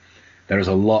like, there is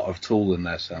a lot of Tool in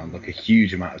their sound, like a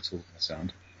huge amount of Tool in their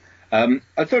sound.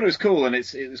 I thought it was cool, and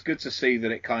it was good to see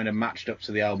that it kind of matched up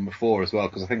to the album before as well,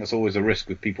 because I think that's always a risk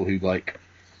with people who like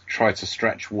try to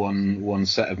stretch one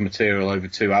set of material over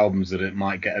 2 albums, that it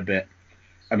might get a bit.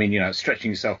 I mean, you know, it's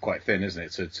stretching yourself quite thin, isn't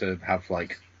it, to have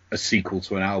like a sequel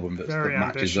to an album that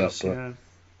matches up. But,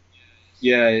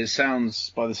 yeah, it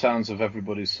sounds, by the sounds of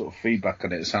everybody's sort of feedback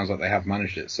on it, it sounds like they have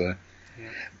managed it. So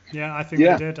yeah, I think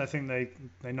they did. I think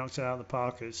they knocked it out of the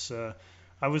park. It's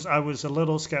I was a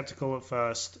little skeptical at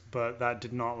first, but that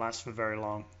did not last for very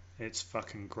long. It's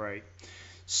fucking great.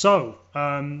 So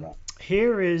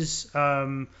here is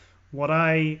what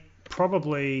I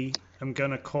probably am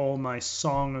going to call my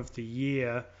song of the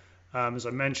year. As I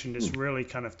mentioned, it's really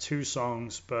kind of 2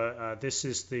 songs, but this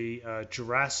is the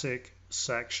Jurassic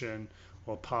section,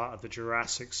 or part of the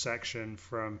Jurassic section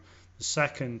from the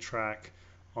second track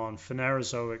on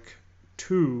Phanerozoic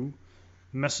 2,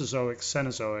 Mesozoic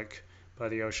Cenozoic, by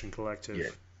the Ocean Collective. Yeah.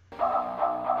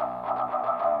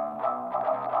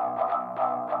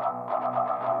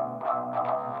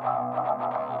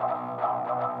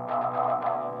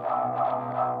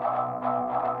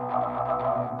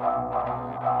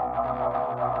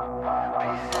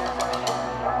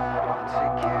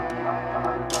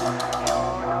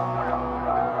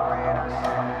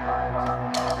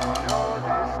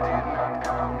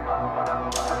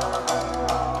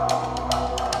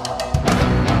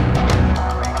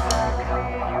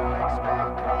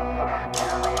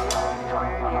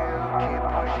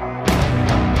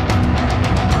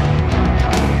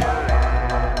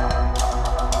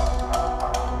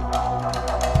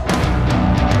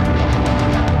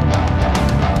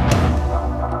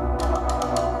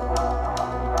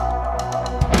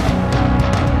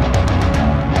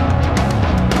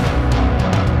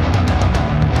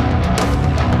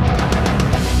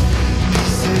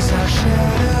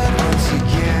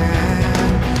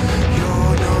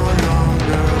 You're no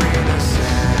longer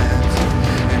innocent,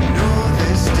 and no,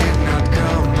 this did not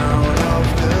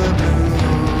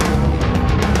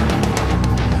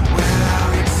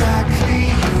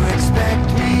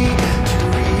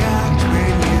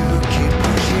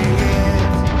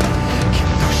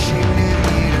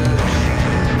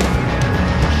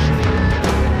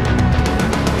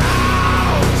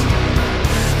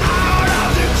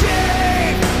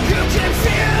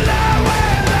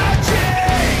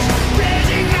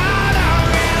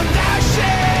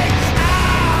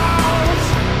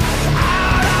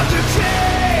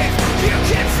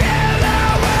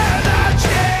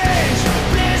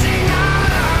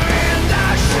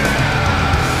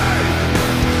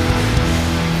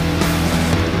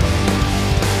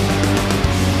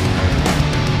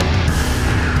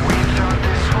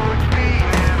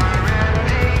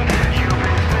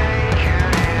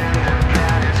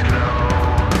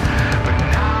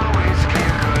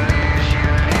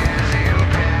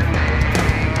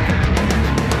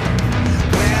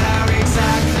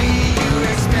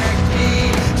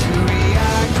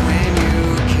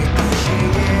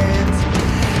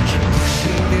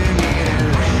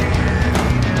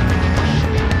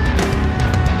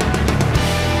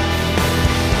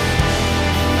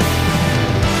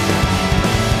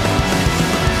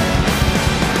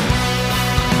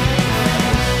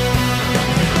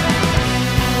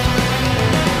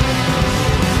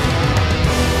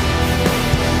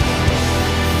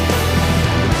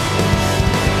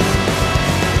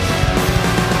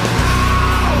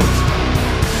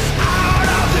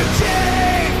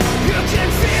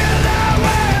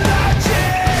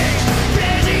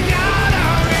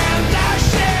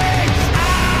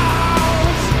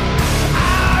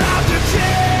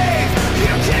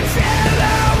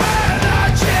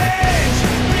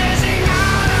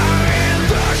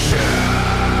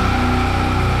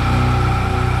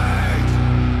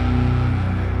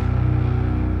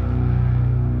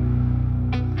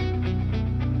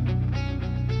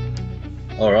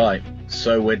All right,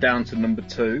 so we're down to number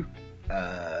 2.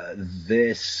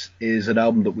 This is an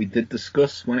album that we did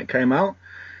discuss when it came out.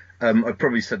 I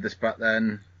probably said this back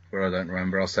then, or I don't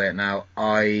remember. I'll say it now.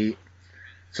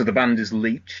 So the band is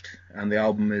Leeched, and the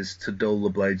album is To Dull the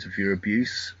Blades of Your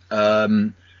Abuse.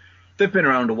 They've been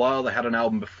around a while. They had an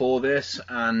album before this,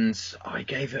 and I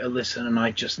gave it a listen, and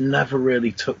I just never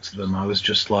really took to them. I was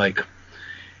just like,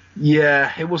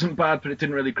 yeah, it wasn't bad, but it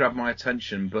didn't really grab my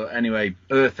attention. But anyway,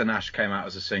 Earth and Ash came out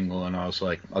as a single, and I was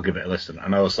like, I'll give it a listen.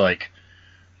 And I was like,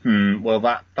 well,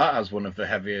 that has one of the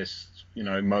heaviest,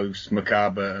 most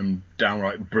macabre and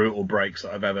downright brutal breaks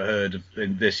that I've ever heard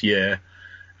in this year.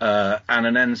 And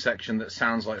an end section that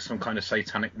sounds like some kind of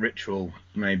satanic ritual,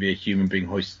 maybe a human being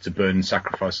hoisted to burn and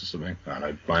sacrifice or something. I don't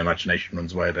know, my imagination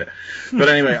runs away a bit. But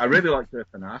anyway, I really liked Earth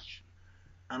and Ash.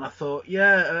 And I thought,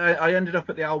 I ended up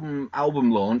at the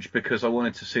album launch because I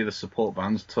wanted to see the support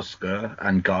bands, Tusker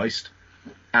and Geist.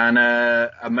 And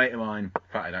a mate of mine,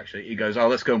 Fatted actually, he goes,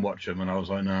 let's go and watch them. And I was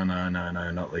like, no,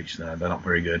 not Leeched. No, they're not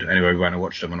very good. Anyway, we went and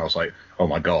watched them, and I was like, oh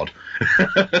my God.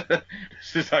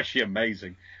 This is actually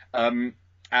amazing. And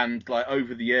like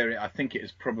over the year, I think it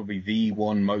is probably the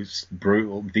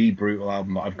brutal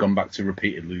album that I've gone back to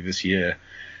repeatedly this year.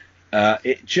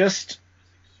 It just,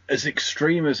 as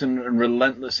extreme as and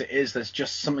relentless it is, there's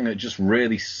just something that just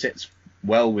really sits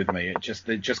well with me. It just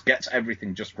gets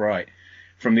everything just right.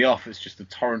 From the off, it's just a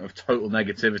torrent of total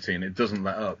negativity, and it doesn't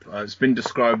let up. It's been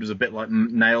described as a bit like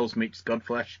Nails meets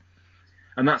Godflesh,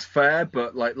 and that's fair.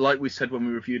 But like we said when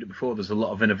we reviewed it before, there's a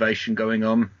lot of innovation going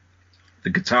on.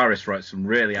 The guitarist writes some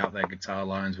really out there guitar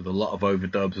lines with a lot of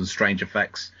overdubs and strange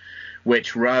effects,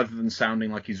 which rather than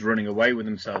sounding like he's running away with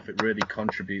himself, it really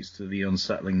contributes to the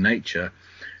unsettling nature.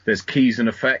 There's keys and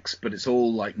effects, but it's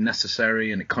all like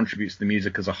necessary, and it contributes to the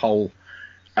music as a whole.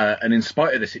 And in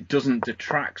spite of this, it doesn't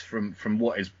detract from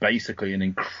what is basically an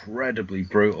incredibly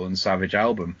brutal and savage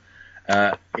album.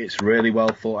 It's really well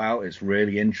thought out. It's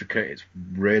really intricate. It's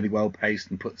really well paced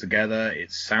and put together.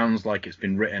 It sounds like it's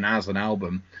been written as an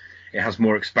album. It has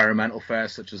more experimental fare,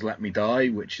 such as Let Me Die,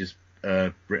 which is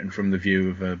written from the view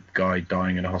of a guy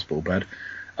dying in a hospital bed.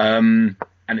 And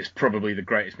it's probably the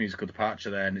greatest musical departure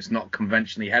there. And it's not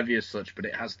conventionally heavy as such, but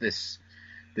it has this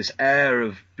air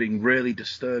of being really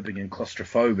disturbing and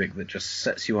claustrophobic that just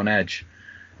sets you on edge.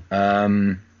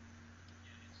 In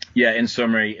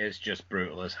summary, it's just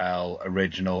brutal as hell,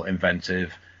 original,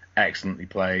 inventive, excellently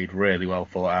played, really well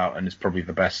thought out, and it's probably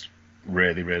the best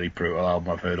really, really brutal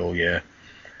album I've heard all year.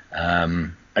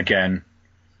 Again,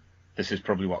 this is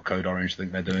probably what Code Orange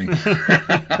think they're doing.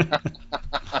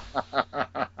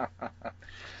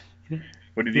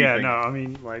 What did you think? I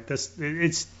mean, like this,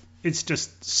 it's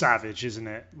just savage, isn't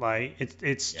it? Like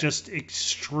it's just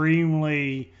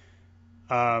extremely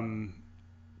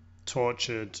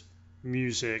tortured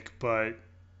music, but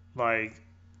like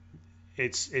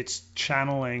it's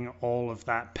channeling all of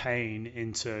that pain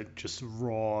into just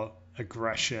raw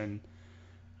aggression.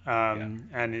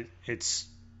 And it's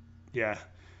I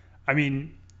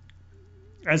mean,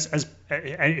 as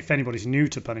if anybody's new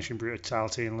to Punishing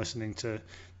Brutality and listening to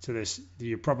this,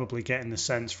 you're probably getting the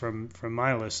sense from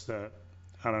my list that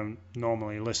I don't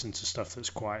normally listen to stuff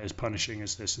that's quite as punishing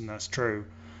as this, and that's true.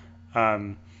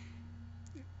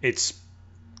 It's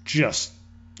just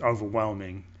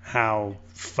overwhelming how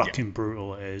fucking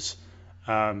brutal it is.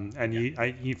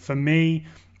 For me,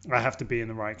 I have to be in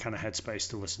the right kind of headspace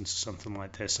to listen to something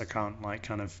like this. I can't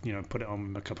put it on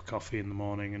with a cup of coffee in the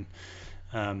morning,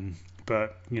 and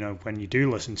but when you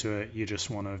do listen to it, you just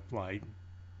want to like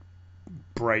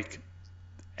break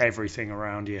everything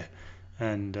around you,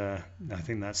 and I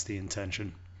think that's the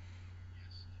intention.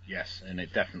 Yes, and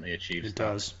it definitely achieves it. It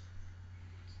does.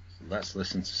 Let's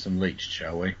listen to some Leeched,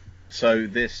 shall we? So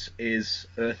this is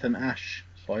Earth and Ash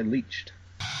by Leeched.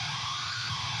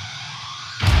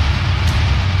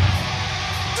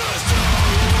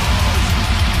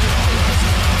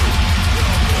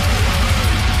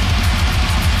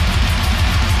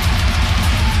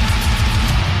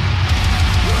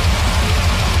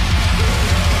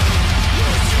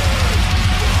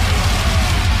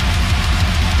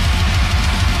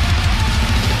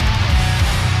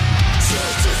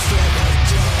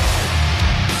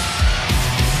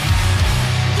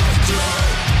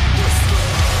 Whisper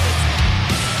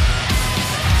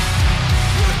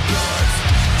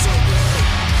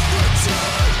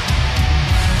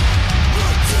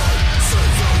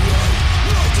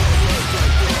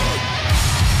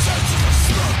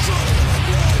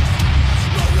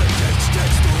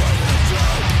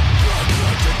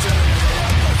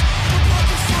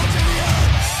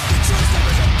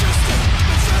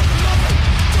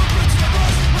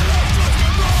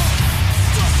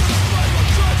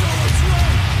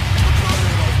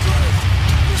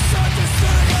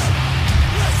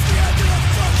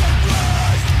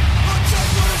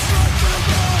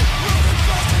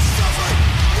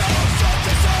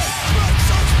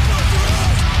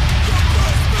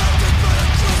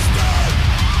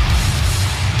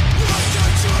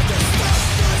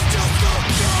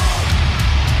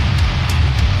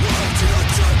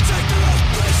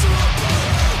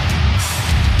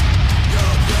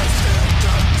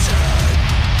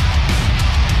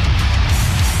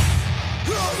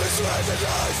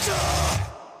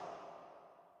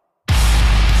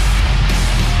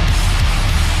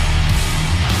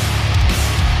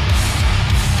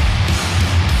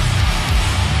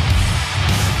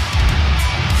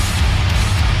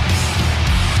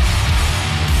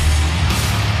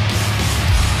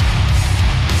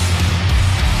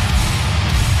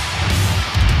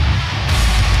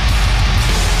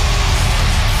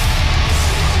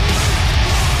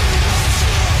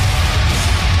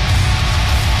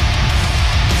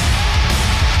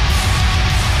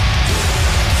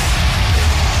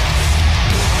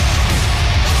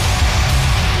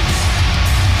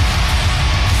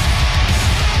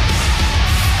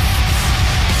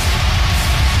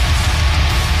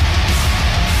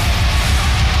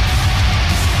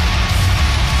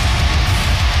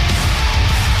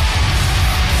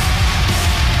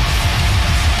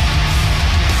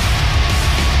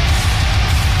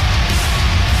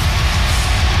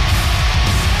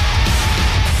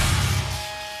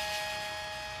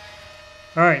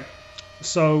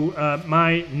so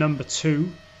my number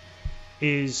 2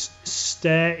 is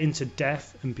Stare Into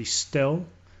Death and Be Still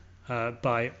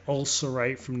by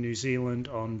Ulcerate from New Zealand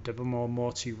on Dibbermore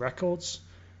Morty Records.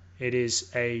 It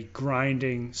is a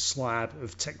grinding slab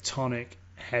of tectonic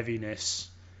heaviness.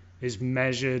 It is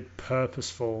measured,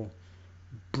 purposeful,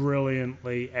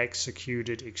 brilliantly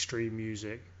executed extreme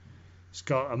music. It's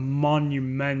got a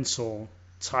monumental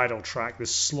title track,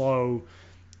 this slow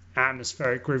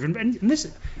atmospheric groove, and this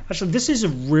is a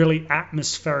really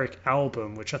atmospheric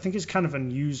album, which I think is kind of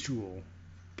unusual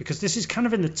because this is kind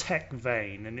of in the tech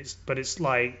vein, and it's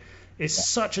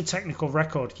such a technical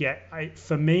record, yet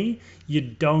for me you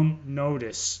don't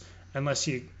notice unless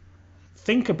you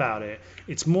think about it.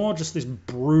 It's more just this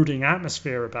brooding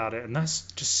atmosphere about it, and that's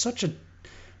just such an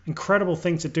incredible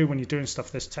thing to do when you're doing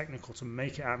stuff this technical, to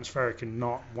make it atmospheric and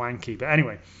not wanky. But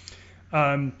anyway,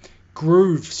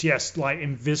 grooves, yes, like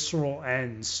in visceral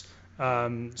ends,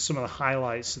 some of the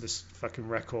highlights of this fucking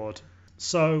record.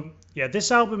 So yeah,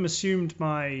 this album assumed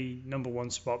my number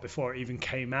 1 spot before it even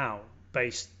came out,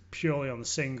 based purely on the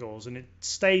singles, and it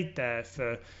stayed there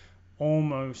for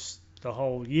almost the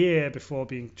whole year before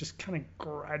being just kind of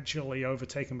gradually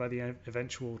overtaken by the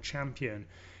eventual champion.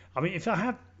 I mean, if I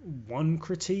have one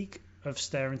critique of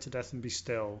Stare Into Death and Be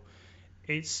Still,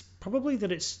 it's probably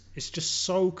that it's just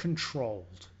so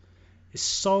controlled. It's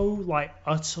so like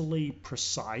utterly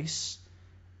precise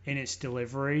in its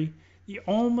delivery. You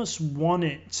almost want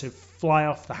it to fly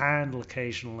off the handle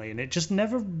occasionally, and it just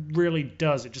never really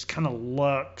does. It just kind of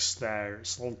lurks there.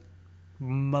 It's all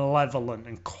malevolent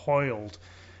and coiled,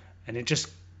 and it just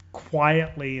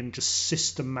quietly and just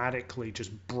systematically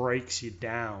just breaks you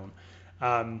down.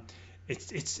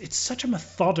 It's such a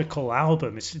methodical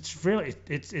album. It's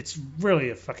really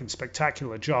a fucking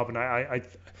spectacular job, and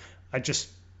I just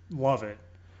love it.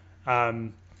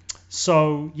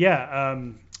 So yeah,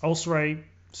 Ulcerate,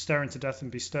 Stare Into Death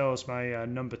and Be Still is my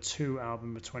number 2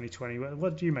 album of 2020.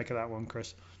 What do you make of that one,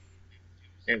 Chris?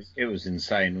 It was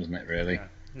insane, wasn't it? Really, yeah,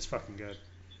 it's fucking good.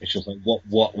 It's just like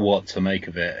what to make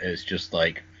of it. It's just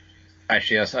like,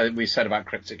 actually, as we said about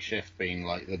Cryptic Shift being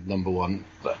like the number 1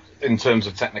 in terms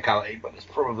of technicality, but it's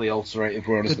probably Ulcerate if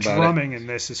we're honest about it. The drumming in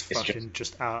this is fucking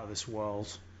just out of this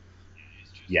world.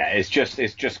 Yeah, it's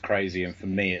just crazy, and for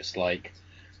me, it's like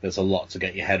there's a lot to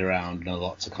get your head around and a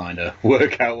lot to kind of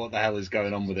work out what the hell is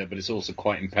going on with it, but it's also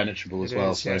quite impenetrable as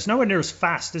well. So it's nowhere near as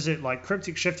fast, is it? Like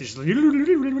Cryptic Shift is like,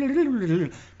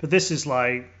 but this is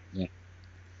like, yeah.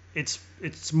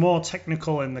 It's more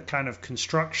technical in the kind of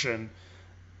construction,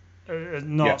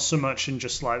 not so much in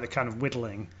just like the kind of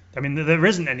whittling. I mean, there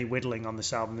isn't any whittling on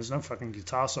this album. There's no fucking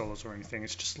guitar solos or anything.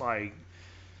 It's just like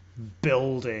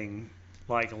building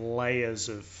like layers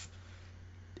of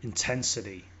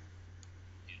intensity.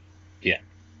 Yeah.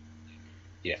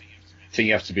 I think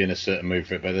you have to be in a certain mood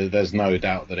for it, but there's no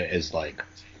doubt that it is like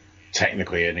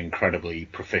technically an incredibly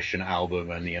proficient album,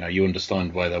 and you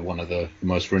understand why they're one of the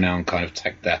most renowned kind of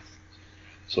tech death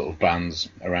sort of bands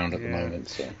around at the moment.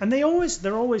 So. And they're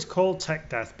always called tech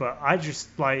death, but I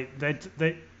just like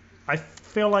I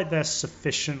feel like they're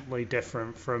sufficiently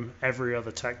different from every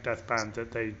other tech death band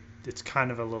that it's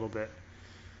kind of a little bit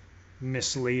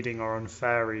misleading or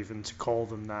unfair even to call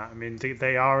them that. I mean,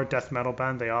 they are a death metal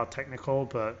band, they are technical,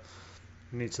 but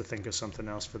we need to think of something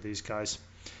else for these guys.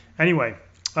 Anyway,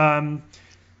 number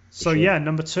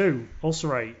 2,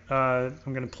 Ulcerate. I'm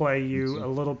going to play you a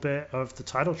little bit of the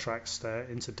title tracks there,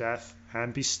 Into Death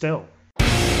and Be Still.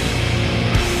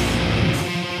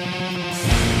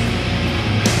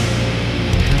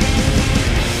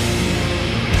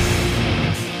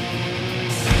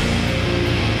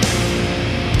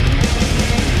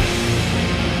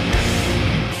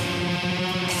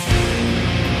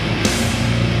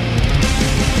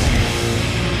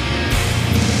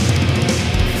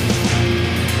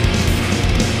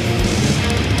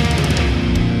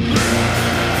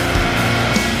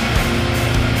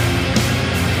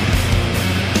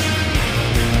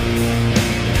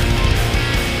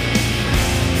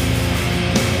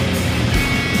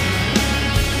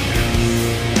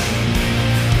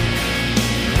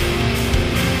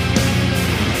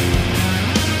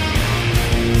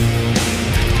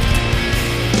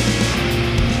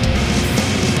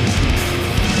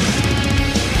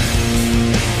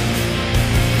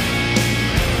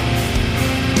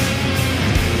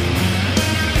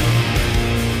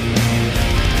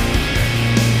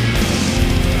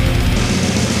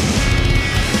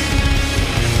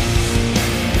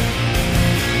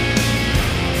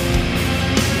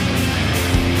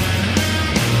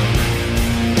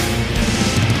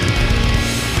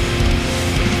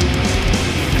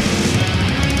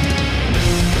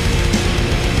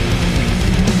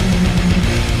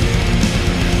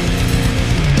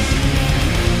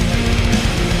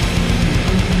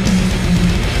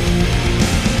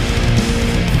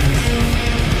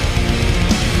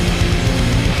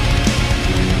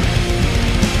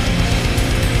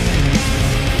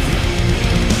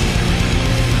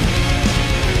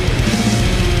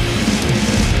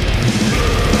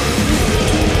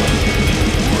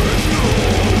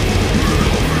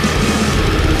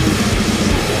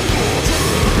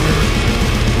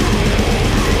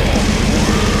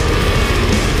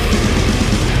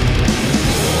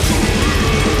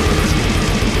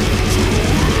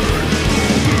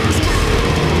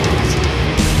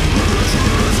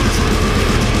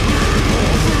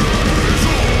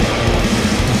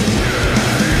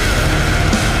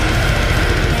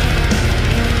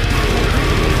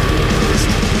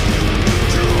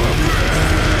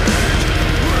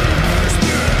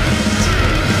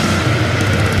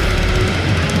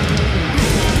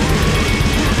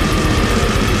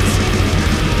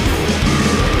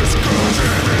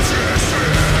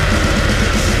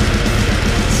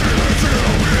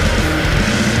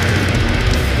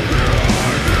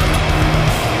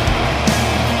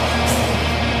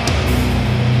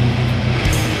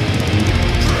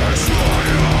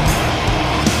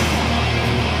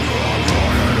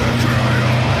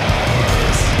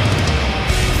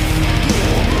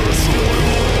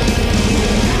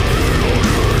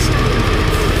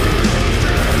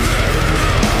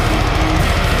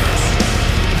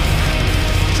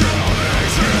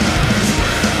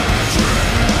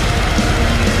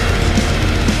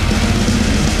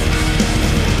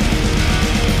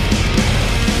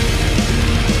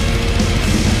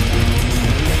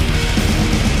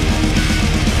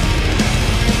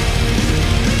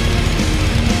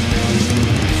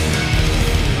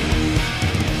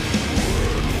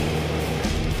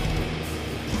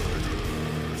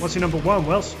 What's your number one,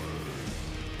 Wells?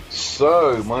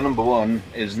 So, my number one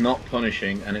is not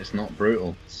punishing and it's not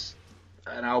brutal. It's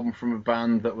an album from a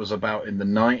band that was about in the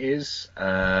 90s.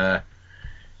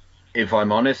 If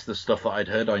I'm honest, the stuff that I'd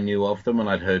heard, I knew of them and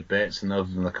I'd heard bits, and other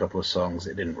than a couple of songs,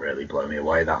 it didn't really blow me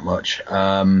away that much.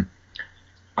 I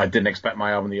didn't expect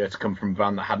my album of the year to come from a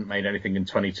band that hadn't made anything in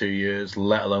 22 years,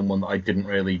 let alone one that I didn't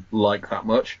really like that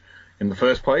much in the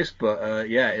first place. But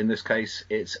yeah, in this case,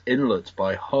 it's Inlet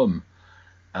by Hum.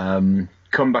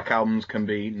 Comeback albums can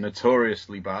be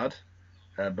notoriously bad,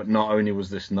 but not only was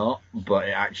this not, but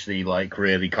it actually like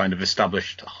really kind of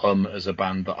established Hum as a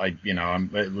band that I'm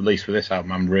at least with this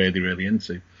album, I'm really, really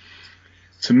into.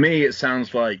 To me, it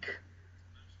sounds like,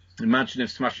 imagine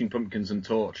if Smashing Pumpkins and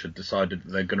Torch had decided that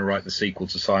they're going to write the sequel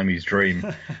to Siamese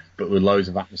Dream, but with loads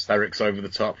of atmospherics over the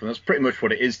top, and that's pretty much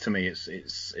what it is to me.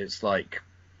 It's like,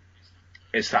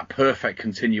 it's that perfect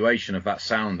continuation of that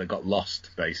sound that got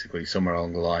lost basically somewhere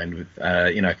along the line with,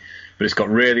 but it's got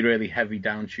really, really heavy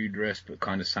down-tuned riffs, but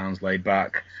kind of sounds laid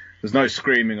back. There's no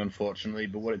screaming, unfortunately,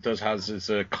 but what it does has is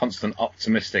a constant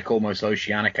optimistic, almost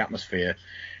oceanic atmosphere,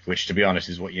 which, to be honest,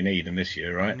 is what you need in this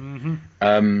year, right?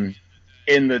 Mm-hmm.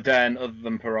 In the Den, other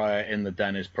than Pariah, In the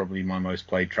Den is probably my most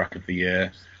played track of the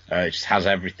year. It just has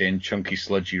everything, chunky,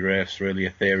 sludgy riffs, really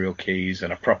ethereal keys,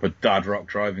 and a proper dad rock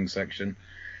driving section.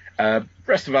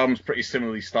 Rest of the album's pretty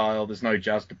similarly styled. There's no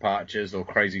jazz departures or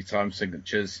crazy time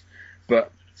signatures,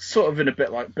 but sort of in a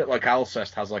bit like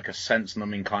Alcest has like a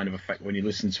sense-numbing kind of effect when you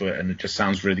listen to it, and it just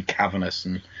sounds really cavernous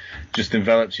and just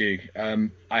envelops you.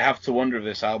 I have to wonder if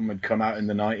this album had come out in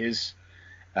the 90s,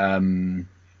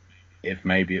 if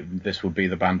maybe this would be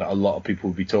the band that a lot of people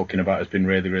would be talking about as being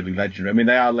really, really legendary. I mean,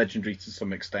 they are legendary to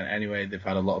some extent anyway. They've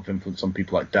had a lot of influence on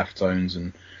people like Deftones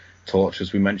and Torch,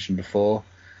 as we mentioned before.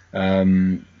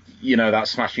 That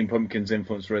Smashing Pumpkins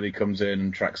influence really comes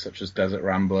in tracks such as Desert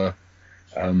Rambler,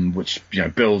 which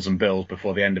builds and builds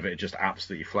before the end of it just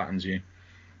absolutely flattens you.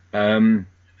 And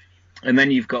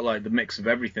then you've got like the mix of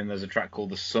everything. There's a track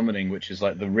called The Summoning, which is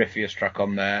like the riffiest track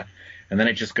on there, and then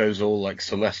it just goes all like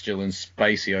celestial and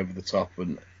spacey over the top,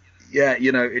 and yeah,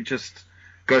 it just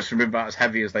goes from about as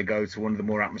heavy as they go to one of the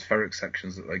more atmospheric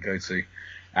sections that they go to.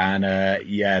 And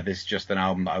this is just an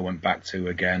album that I went back to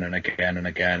again and again and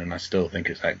again, and I still think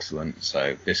it's excellent.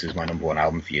 So this is my number one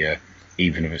album for the year,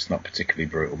 even if it's not particularly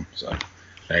brutal. So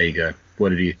there you go. What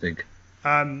did you think?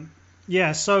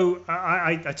 So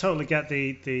I totally get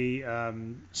the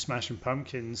Smashing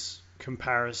Pumpkins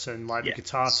comparison. Like the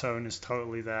guitar tone is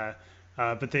totally there,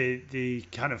 but the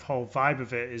kind of whole vibe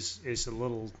of it is a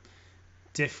little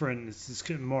different. It's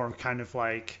more kind of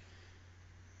like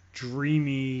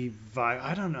dreamy vibe.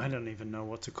 I don't even know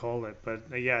what to call it,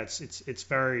 but yeah, it's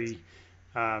very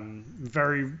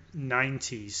very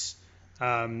 90s,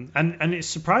 and it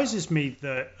surprises me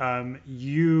that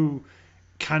you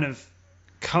kind of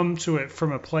come to it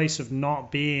from a place of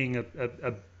not being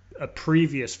a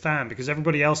previous fan, because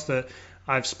everybody else that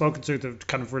I've spoken to that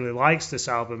kind of really likes this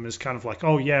album is kind of like,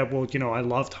 oh yeah, well, I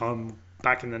loved Hum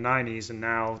back in the 90s, and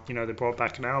now they brought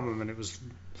back an album and it was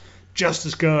just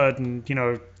as good, and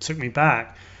took me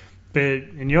back. But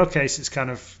in your case, it's kind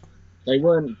of, they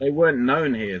weren't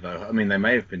known here though. I mean, they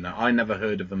may have been known. I never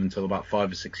heard of them until about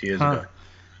 5 or 6 years ago.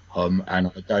 And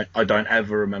I don't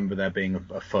ever remember there being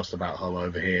a fuss about Hum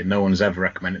over here. No one's ever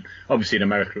recommended. Obviously, in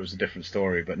America it was a different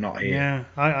story, but not here. Yeah,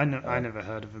 I never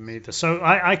heard of them either. So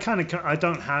I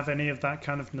don't have any of that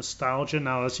kind of nostalgia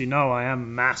now. As you know, I am a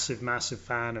massive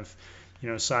fan of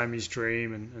Siamese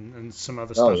Dream and some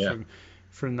other stuff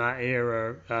from that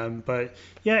era. But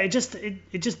yeah, it just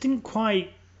didn't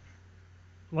quite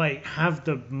like have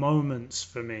the moments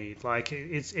for me. Like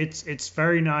it's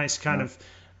very nice kind of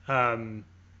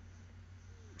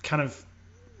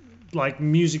like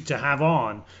music to have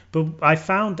on, but I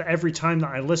found that every time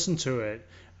that I listened to it,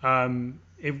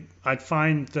 I'd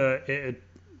find that it had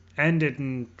ended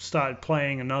and started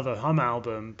playing another Hum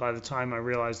album by the time I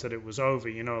realized that it was over.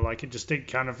 Like it just did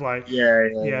kind of like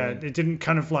it didn't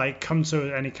kind of like come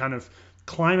to any kind of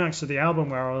climax of the album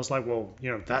where I was like, well,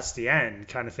 that's the end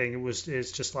kind of thing.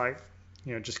 It's just like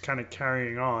just kind of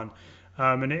carrying on,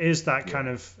 and it is that kind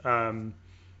of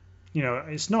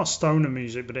it's not stoner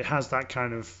music, but it has that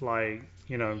kind of like,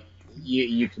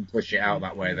 You can push it out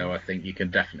that way, though. I think you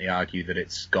can definitely argue that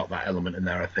it's got that element in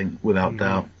there, I think, without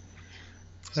doubt.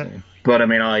 So, but, I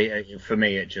mean, for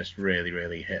me, it just really,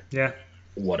 really hit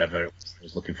whatever I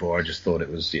was looking for. I just thought it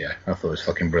was, I thought it was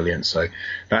fucking brilliant. So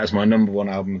that is my number one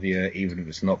album of the year, even if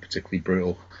it's not particularly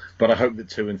brutal. But I hope that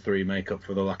 2 and 3 make up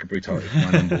for the lack of brutality for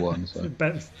my number one. So.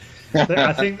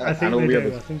 I think they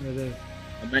do.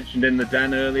 I mentioned In the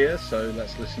Den earlier, so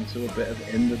let's listen to a bit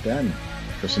of In the Den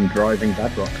for some driving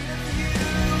dad rock.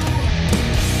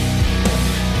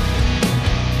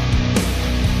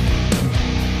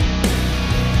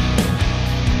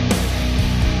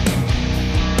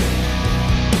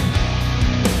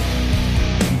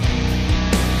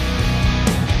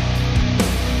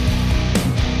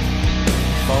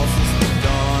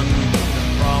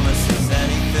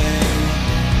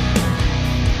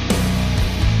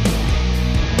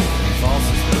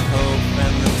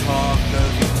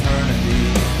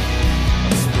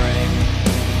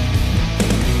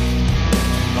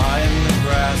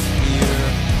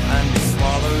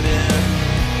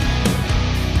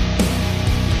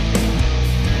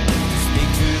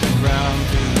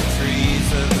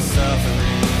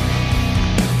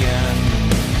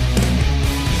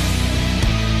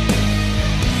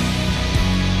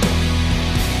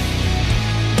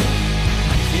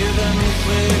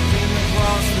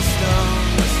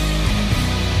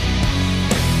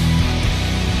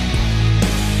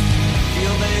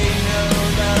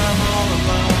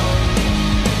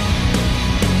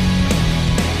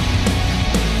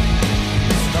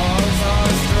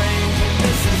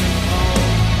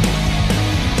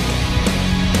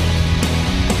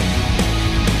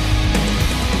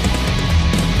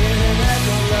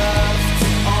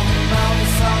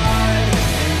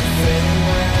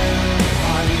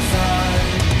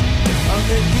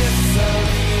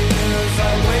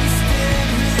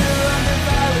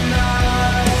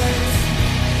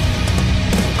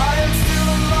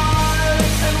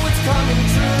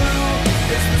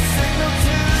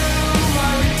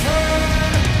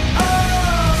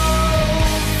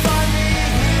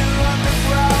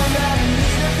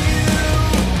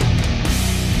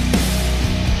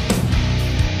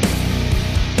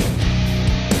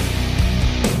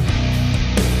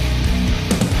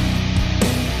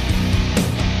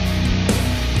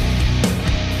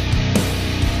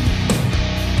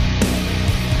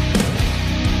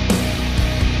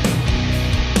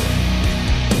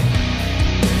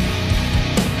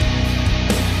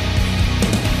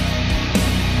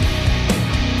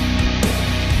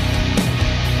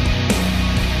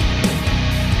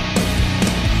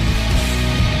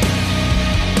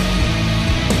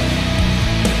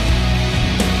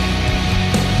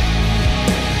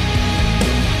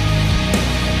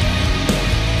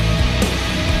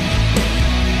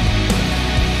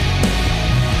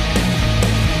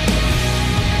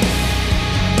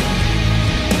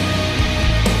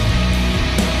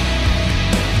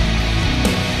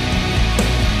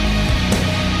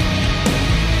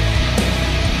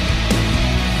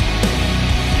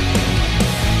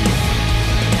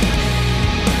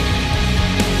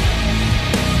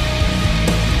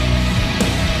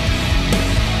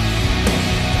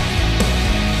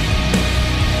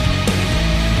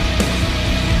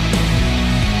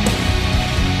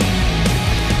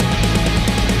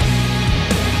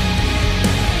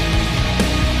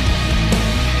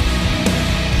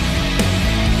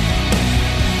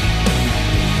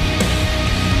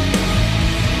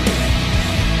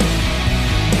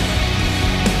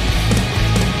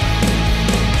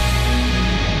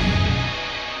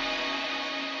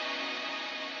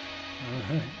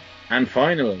 And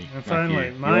finally,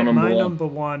 Matthew, my number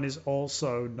one is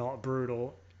also not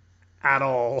brutal at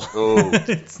all. Oh.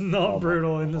 It's not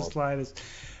brutal in the slightest.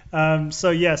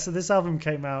 So this album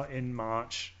came out in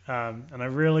March, and I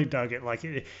really dug it. Like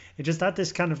it just had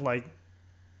this kind of like,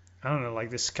 I don't know,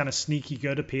 like this kind of sneaky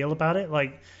good appeal about it.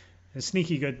 Like a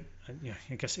sneaky good. Yeah,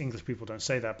 I guess English people don't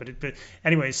say that, but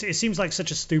anyway, it seems like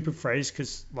such a stupid phrase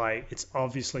because like it's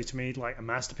obviously to me like a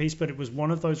masterpiece. But it was one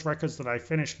of those records that I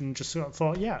finished and just sort of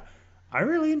thought, yeah, I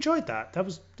really enjoyed that. That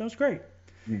was great.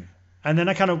 Mm. And then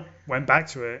I kind of went back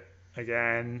to it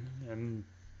again and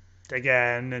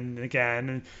again and again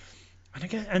and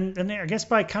again and I guess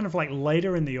by kind of like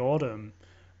later in the autumn,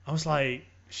 I was like,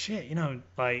 shit,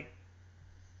 like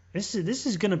this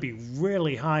is gonna be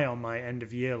really high on my end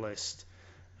of year list.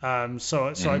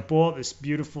 So I bought this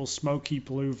beautiful smoky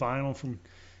blue vinyl from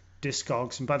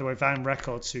Discogs, and by the way, Van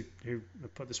Records, who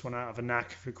put this one out of a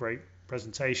knack for great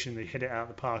presentation, they hit it out of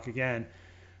the park again,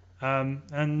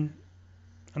 and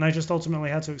I just ultimately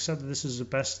had to accept that this is the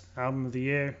best album of the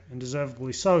year, and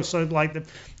deservedly so. So like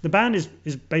the band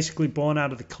is basically born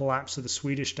out of the collapse of the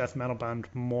Swedish death metal band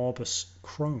Morbus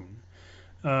Crone,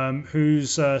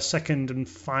 whose second and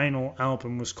final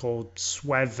album was called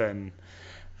Sweven.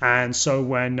 And so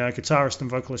when guitarist and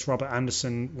vocalist Robert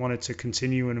Anderson wanted to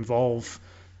continue and evolve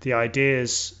the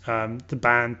ideas, the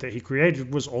band that he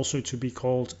created was also to be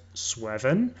called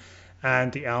Sweven,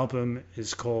 and the album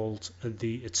is called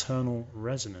The Eternal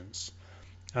Resonance.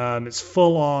 It's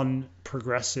full on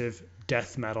progressive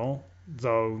death metal,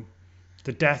 though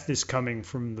the death is coming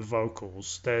from the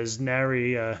vocals. There's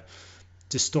nary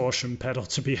distortion pedal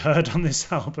to be heard on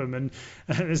this album, and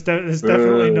there's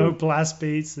definitely no blast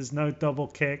beats. There's no double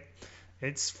kick.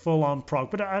 It's full on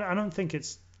prog, but I don't think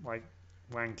it's like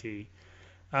wanky.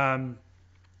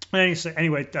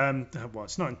 Anyway, well,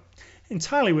 it's not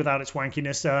entirely without its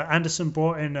wankiness. Anderson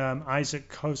brought in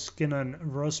Isaac Koskin and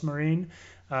Rosmarine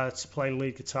to play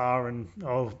lead guitar, and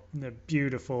the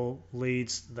beautiful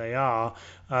leads they are.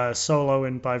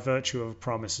 Soloing By Virtue of a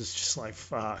Promise is just like,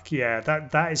 fuck yeah,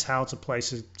 that is how to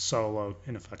place a solo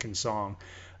in a fucking song.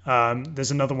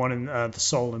 There's another one in The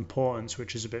Soul Importance,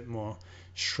 which is a bit more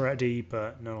shreddy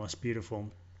but no less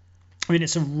beautiful. I mean,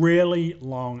 it's a really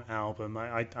long album.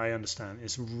 I understand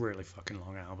it's a really fucking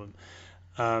long album.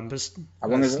 But how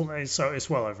long is it? So it's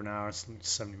well over an hour. It's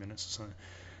 70 minutes or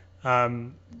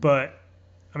something. But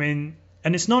I mean,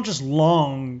 and it's not just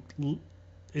long.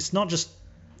 It's not just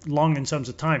long in terms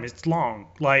of time. It's long.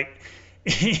 Like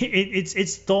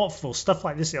it's thoughtful stuff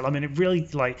like this. I mean, it really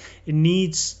it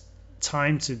needs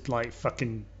time to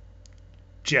fucking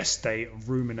gestate, or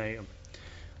ruminate, or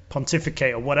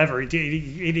pontificate, or whatever.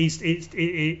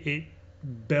 It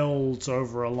builds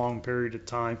over a long period of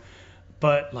time,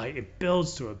 but it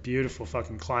builds to a beautiful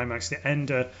fucking climax. The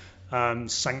end of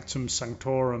Sanctum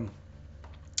Sanctorum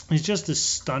is just a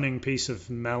stunning piece of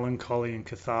melancholy and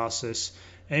catharsis.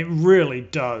 And it really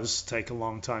does take a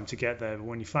long time to get there, but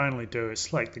when you finally do,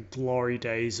 it's like the glory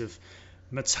days of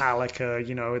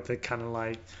Metallica, with the kind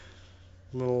of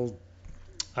little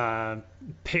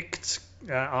picked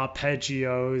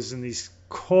arpeggios and these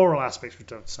choral aspects, which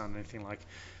don't sound anything like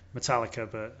Metallica,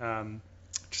 but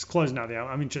just closing out the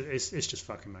album. I mean, it's just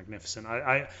fucking magnificent.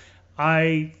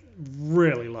 I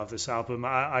really love this album.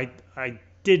 I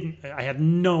had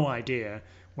no idea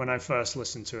when I first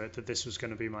listened to it that this was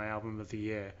going to be my album of the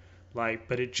year.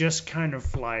 But it just kind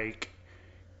of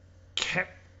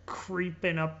kept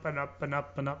creeping up and up and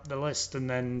up and up the list, and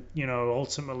then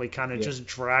ultimately kind of just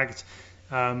dragged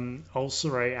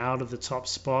Ulcerate out of the top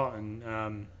spot,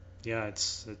 and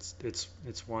it's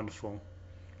wonderful.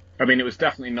 I mean, it was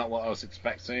definitely not what I was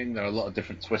expecting. There are a lot of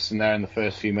different twists in there in the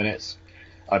first few minutes.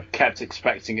 I kept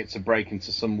expecting it to break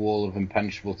into some wall of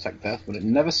impenetrable tech death, but it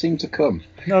never seemed to come.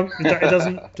 No,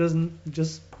 it doesn't. It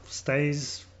just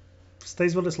stays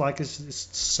what it's like. It's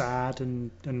sad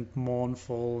and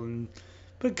mournful,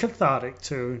 but cathartic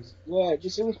too. Yeah, it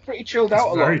was pretty chilled out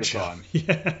a lot of the time.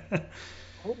 Yeah.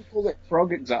 I wouldn't call it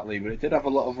prog exactly, but it did have a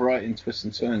lot of writing twists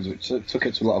and turns, which took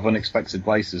it to a lot of unexpected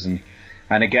places.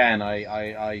 And again,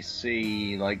 I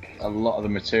see a lot of the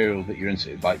material that you're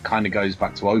into kind of goes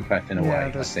back to Opeth in a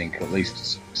way. I think, at least to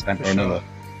some extent or another.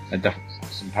 And definitely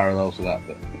some parallels with that.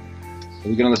 But are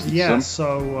we going to listen to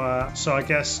some? So I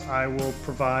guess I will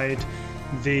provide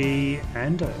the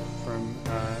endo from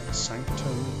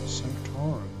Sanctum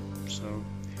Sanctorum. So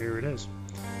here it is.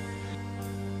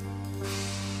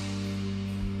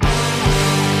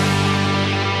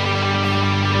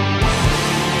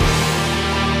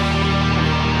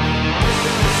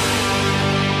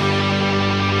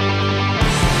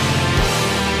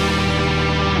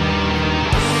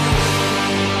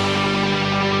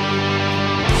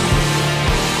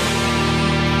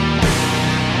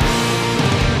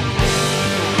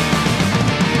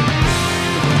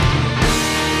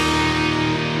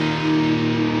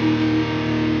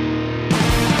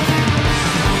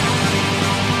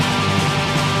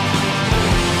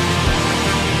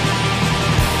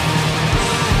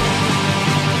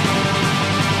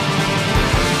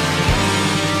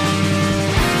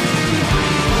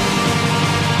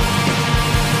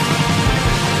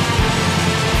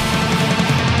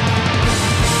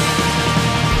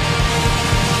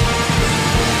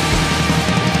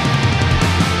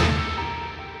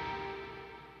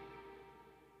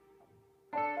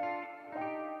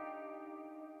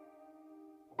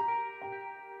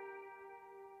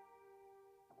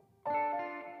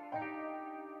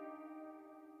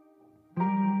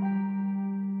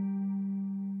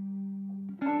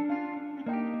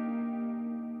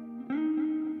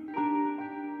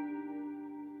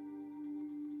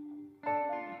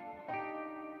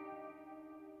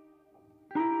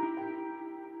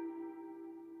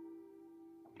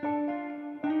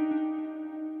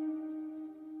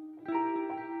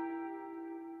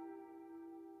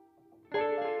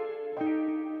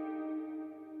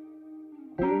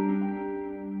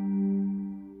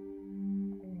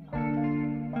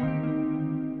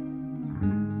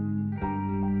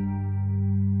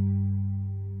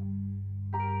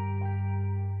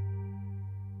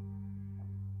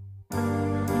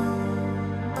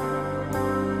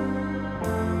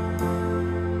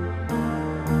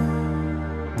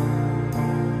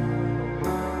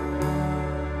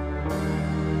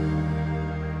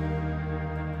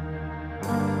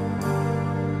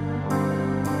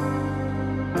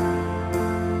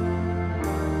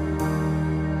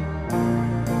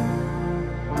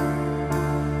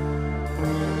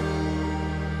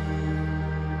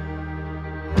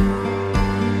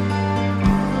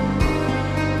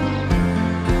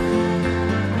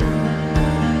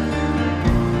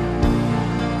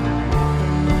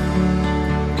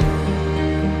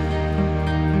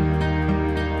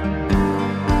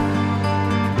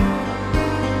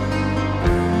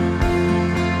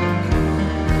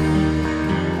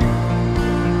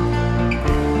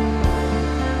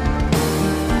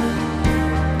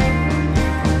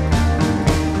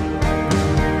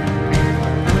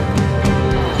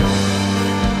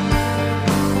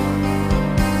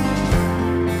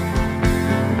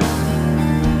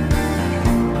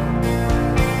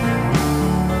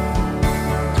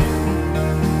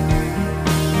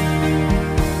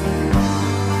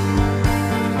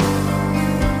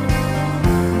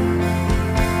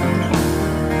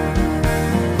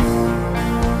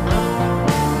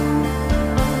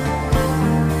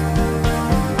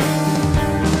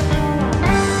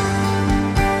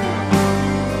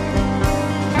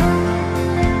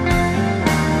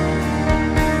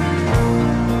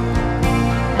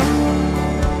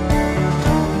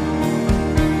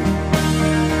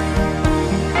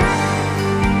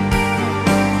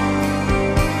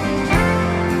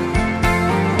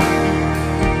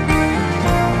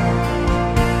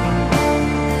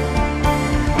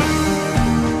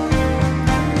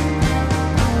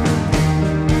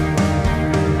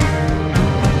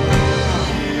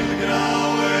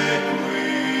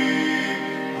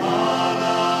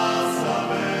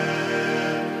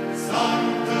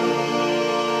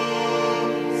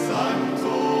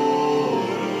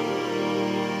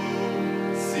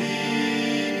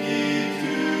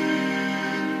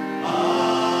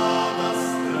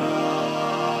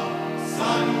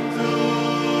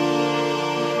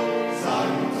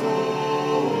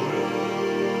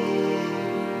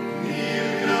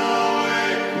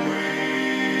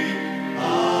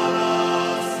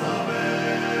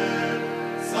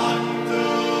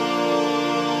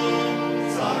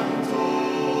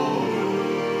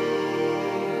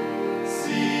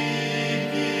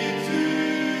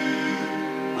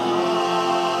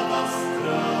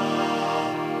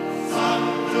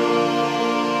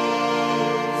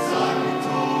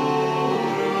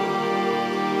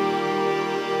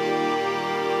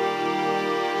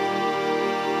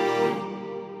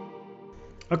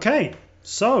 Okay,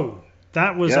 so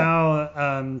that was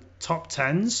our top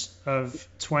 10s of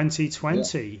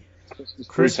 2020.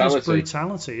 Christmas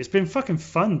brutality. It's been fucking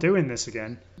fun doing this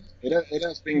again. It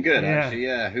has been good, actually.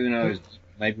 Yeah, who knows?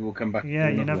 Maybe we'll come back. Yeah,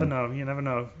 you never know. You never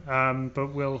know.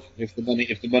 But we'll if the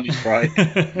money's right.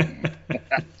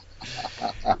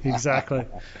 Exactly.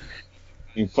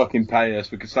 You fucking pay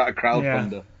us. We can start a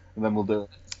crowdfunder, and then we'll do it.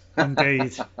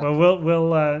 Indeed. Well,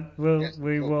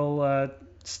 we will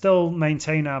still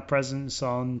maintain our presence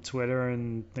on Twitter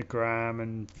and the Gram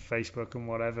and Facebook and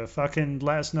whatever. Fucking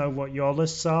let us know what your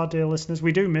lists are, dear listeners.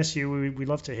 We do miss you. We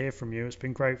love to hear from you. It's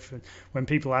been great when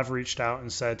people have reached out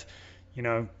and said,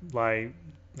 like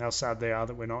how sad they are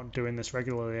that we're not doing this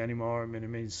regularly anymore. I mean, it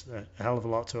means a hell of a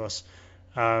lot to us.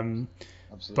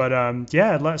 But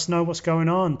let us know what's going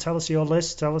on. Tell us your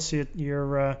list. Tell us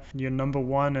your number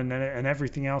one and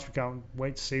everything else. We can't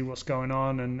wait to see what's going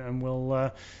on, and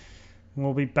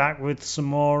we'll be back with some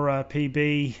more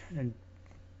PB and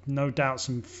no doubt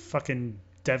some fucking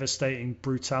devastating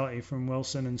brutality from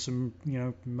Wilson and some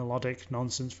melodic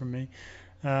nonsense from me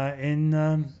in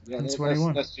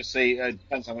 21. Let's just see. It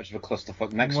depends how much of a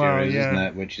clusterfuck next year is, isn't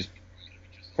it? Which is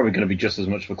probably going to be just as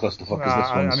much of a clusterfuck as this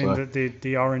one. I mean,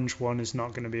 the orange one is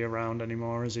not going to be around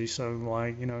anymore, is he? So,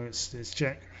 it's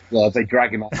Jack. Well, if they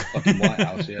drag him out of the fucking White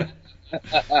House, yeah.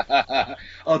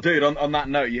 Oh, dude, on that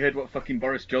note, you heard what fucking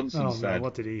Boris Johnson said? No,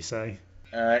 what did he say?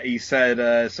 He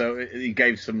said, so he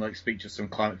gave some speech of some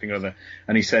climate thing or other,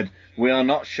 and he said, "We are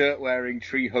not shirt-wearing,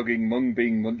 tree-hugging,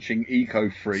 mung-bean munching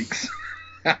eco-freaks."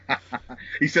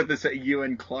 He said this at a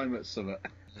UN climate summit.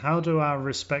 How do our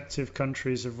respective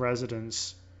countries of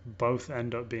residence both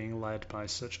end up being led by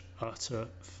such utter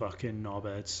fucking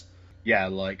knobheads? Yeah,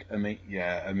 I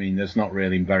mean, there's not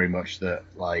really very much that,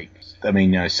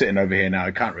 sitting over here now,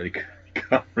 I can't really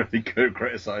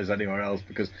criticize anywhere else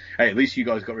because, hey, at least you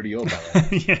guys got rid of your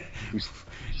ballot. Yeah,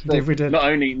 we did. Not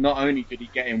only did he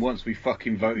get in once, we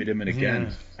fucking voted him in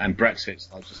again, and Brexit's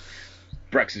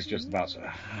just about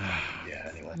to.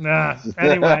 Yeah, anyway.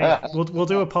 Anyway, we'll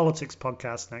do a politics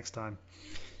podcast next time.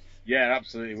 Yeah,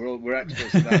 absolutely. We're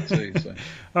experts at that too. So.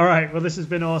 All right. Well, this has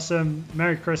been awesome.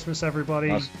 Merry Christmas,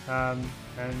 everybody, and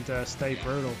stay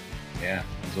brutal. Yeah,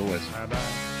 as always. Bye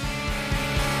bye.